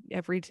every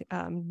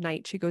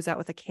night she goes out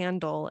with a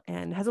candle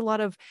and has a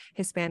lot of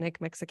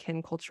Hispanic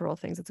Mexican cultural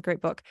things. It's a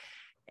great book.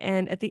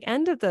 And at the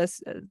end of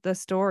the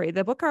story,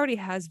 the book already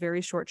has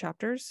very short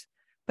chapters.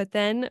 But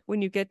then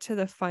when you get to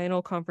the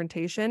final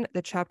confrontation,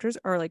 the chapters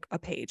are like a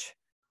page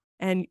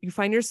and you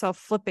find yourself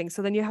flipping.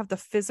 So then you have the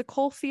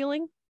physical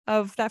feeling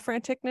of that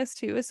franticness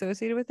too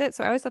associated with it.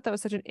 So I always thought that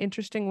was such an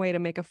interesting way to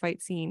make a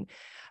fight scene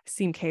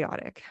seem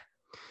chaotic.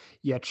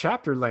 Yeah,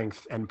 chapter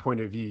length and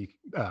point of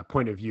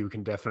view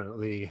can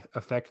definitely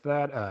affect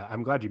that.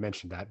 I'm glad you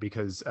mentioned that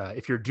because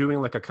if you're doing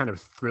like a kind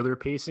of thriller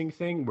pacing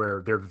thing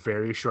where they're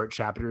very short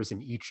chapters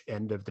and each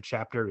end of the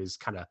chapter is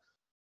kind of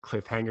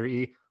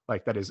cliffhanger-y,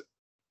 like that is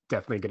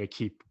definitely going to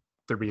keep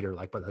the reader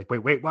like, but like,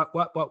 wait,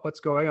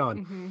 what's going on?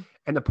 Mm-hmm.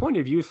 And the point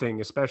of view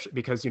thing, especially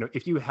because, you know,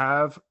 if you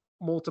have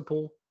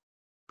multiple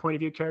point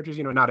of view characters,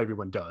 you know, not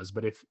everyone does,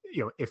 but if,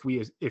 you know,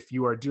 if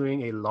you are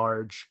doing a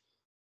large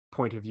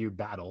point of view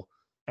battle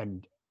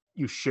and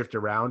you shift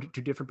around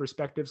to different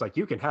perspectives. Like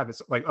you can have it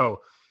like,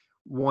 oh,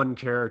 one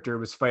character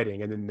was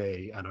fighting and then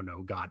they, I don't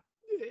know,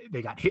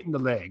 they got hit in the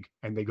leg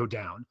and they go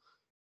down.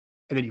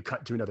 And then you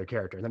cut to another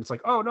character and then it's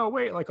like, oh no,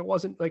 wait, like I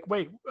wasn't like,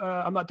 wait,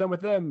 I'm not done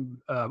with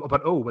them.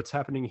 But oh, what's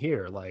happening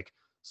here? Like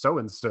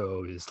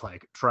so-and-so is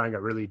like trying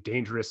a really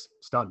dangerous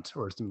stunt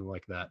or something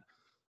like that.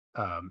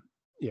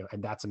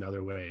 And that's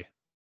another way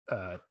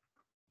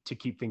to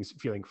keep things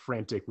feeling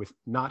frantic with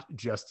not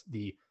just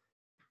the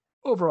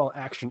overall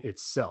action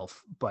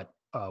itself, but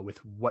with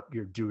what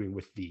you're doing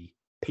with the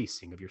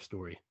pacing of your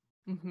story.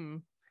 Mm-hmm.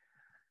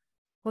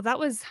 Well, that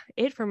was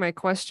it for my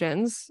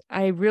questions.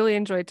 I really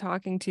enjoyed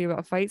talking to you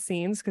about fight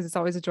scenes because it's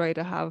always a joy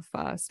to have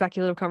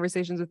speculative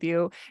conversations with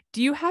you.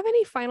 Do you have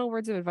any final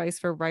words of advice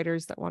for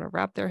writers that want to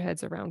wrap their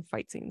heads around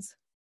fight scenes?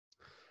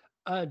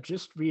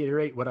 Just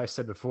reiterate what I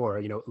said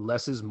before,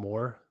 less is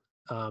more.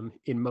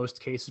 In most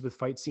cases with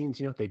fight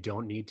scenes, they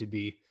don't need to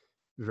be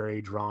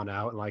very drawn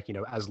out. Like,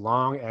 as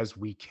long as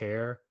we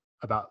care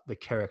about the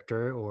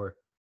character or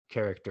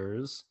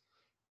characters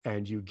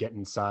and you get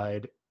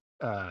inside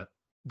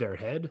their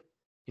head,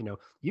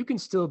 you can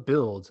still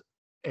build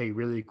a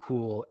really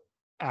cool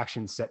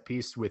action set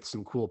piece with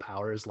some cool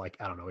powers. Like,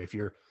 I don't know, if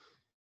your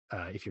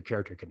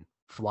character can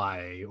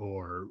fly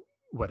or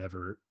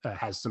whatever,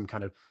 has some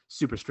kind of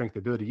super strength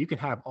ability, you can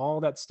have all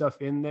that stuff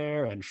in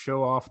there and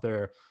show off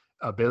their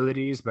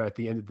abilities. But at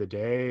the end of the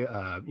day,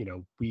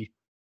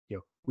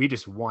 we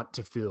just want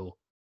to feel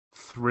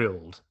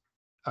thrilled.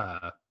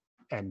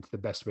 And the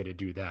best way to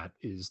do that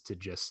is to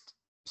just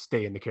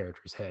stay in the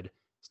character's head,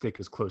 stick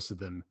as close to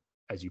them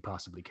as you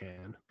possibly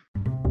can.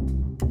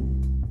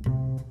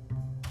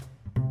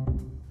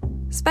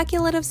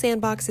 Speculative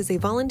Sandbox is a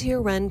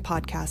volunteer-run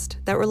podcast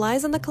that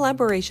relies on the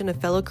collaboration of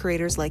fellow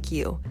creators like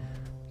you.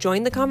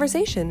 Join the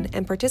conversation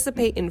and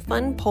participate in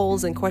fun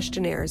polls and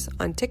questionnaires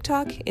on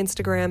TikTok,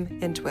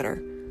 Instagram, and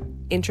Twitter.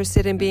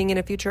 Interested in being in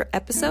a future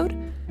episode?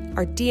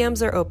 Our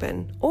DMs are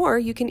open, or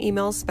you can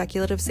email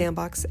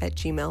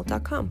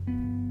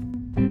speculativesandbox@gmail.com.